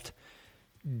involved,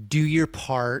 do your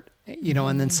part,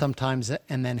 and then sometimes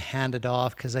and then hand it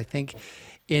off, because I think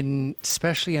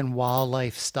especially in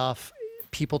wildlife stuff,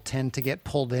 people tend to get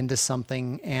pulled into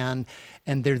something and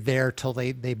they're there till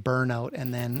they burn out,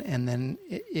 and then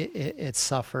it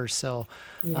suffers. So,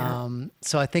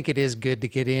 so I think it is good to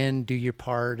get in, do your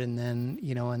part, and then,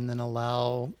 and then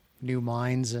allow new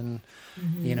minds and,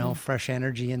 fresh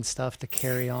energy and stuff to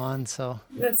carry on. So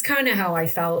that's kind of how I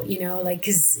felt,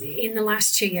 because in the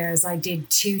last 2 years, I did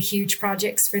 2 huge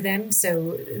projects for them.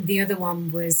 So the other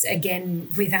one was, again,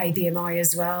 with ABMI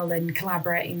as well, and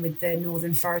collaborating with the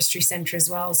Northern Forestry Centre as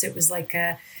well. So it was like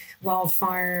a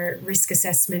wildfire risk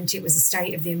assessment. It was a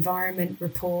state of the environment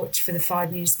report for the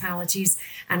 5 municipalities,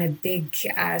 and a big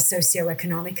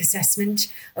socioeconomic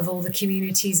assessment of all the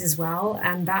communities as well.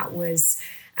 And that was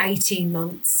 18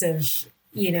 months of,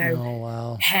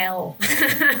 hell.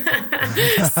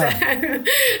 So,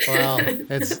 well, it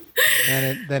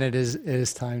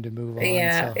is time to move on.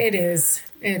 Yeah, so, it is.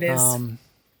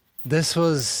 This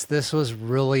was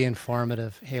really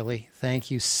informative, Hayley.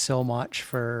 Thank you so much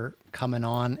for coming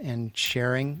on and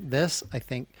sharing this. I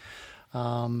think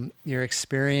your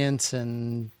experience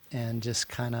and just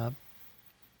kind of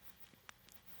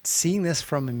seeing this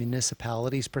from a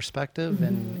municipality's perspective,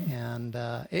 and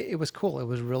it was cool. It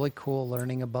was really cool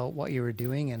learning about what you were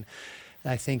doing, and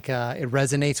I think it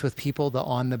resonates with people,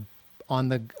 the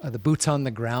boots on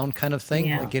the ground kind of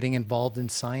thing, like getting involved in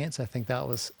science. I think that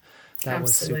was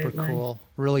super cool.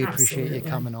 Really appreciate you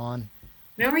coming on.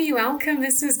 No, you're welcome.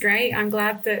 This was great. I'm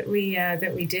glad that we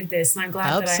did this, and I'm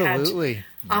glad that I had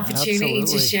opportunity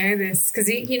to share this, because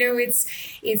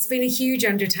it's been a huge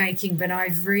undertaking, but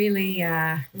I've really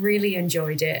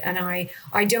enjoyed it, and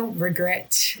I don't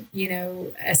regret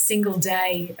a single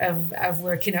day of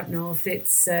working up north.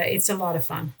 It's a lot of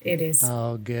fun. It is.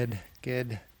 Oh, good,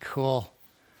 cool.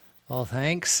 Well,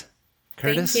 thanks,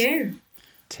 Curtis. Thank you.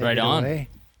 Right on.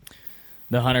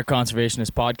 The Hunter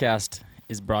Conservationist Podcast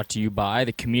is brought to you by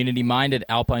the community-minded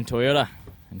Alpine Toyota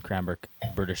in Cranbrook,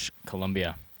 British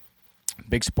Columbia.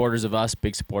 Big supporters of us,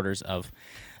 big supporters of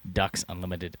Ducks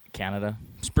Unlimited Canada.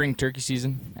 Spring turkey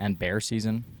season and bear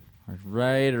season are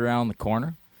right around the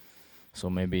corner. So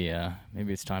maybe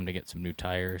it's time to get some new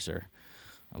tires or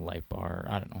a light bar,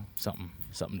 I don't know,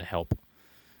 something to help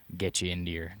get you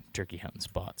into your turkey hunting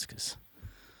spots, because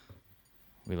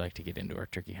we like to get into our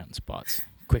turkey hunting spots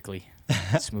quickly,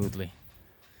 smoothly.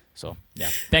 So, yeah,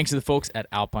 thanks to the folks at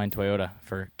Alpine Toyota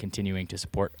for continuing to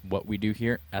support what we do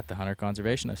here at the Hunter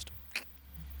Conservationist.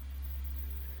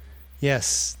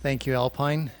 Yes, thank you,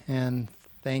 Alpine, and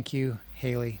thank you,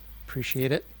 Hayley.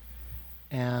 Appreciate it.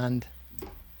 And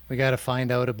we got to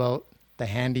find out about the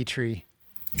handy tree.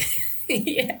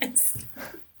 Yes.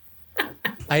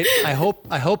 I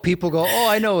hope people go, oh,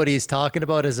 I know what he's talking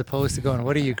about, as opposed to going,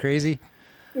 what are you, crazy?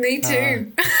 Me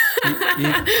too.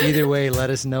 Either way, let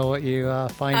us know what you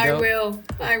find out.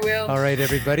 I will. All right,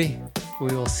 everybody.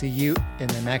 We will see you in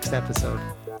the next episode.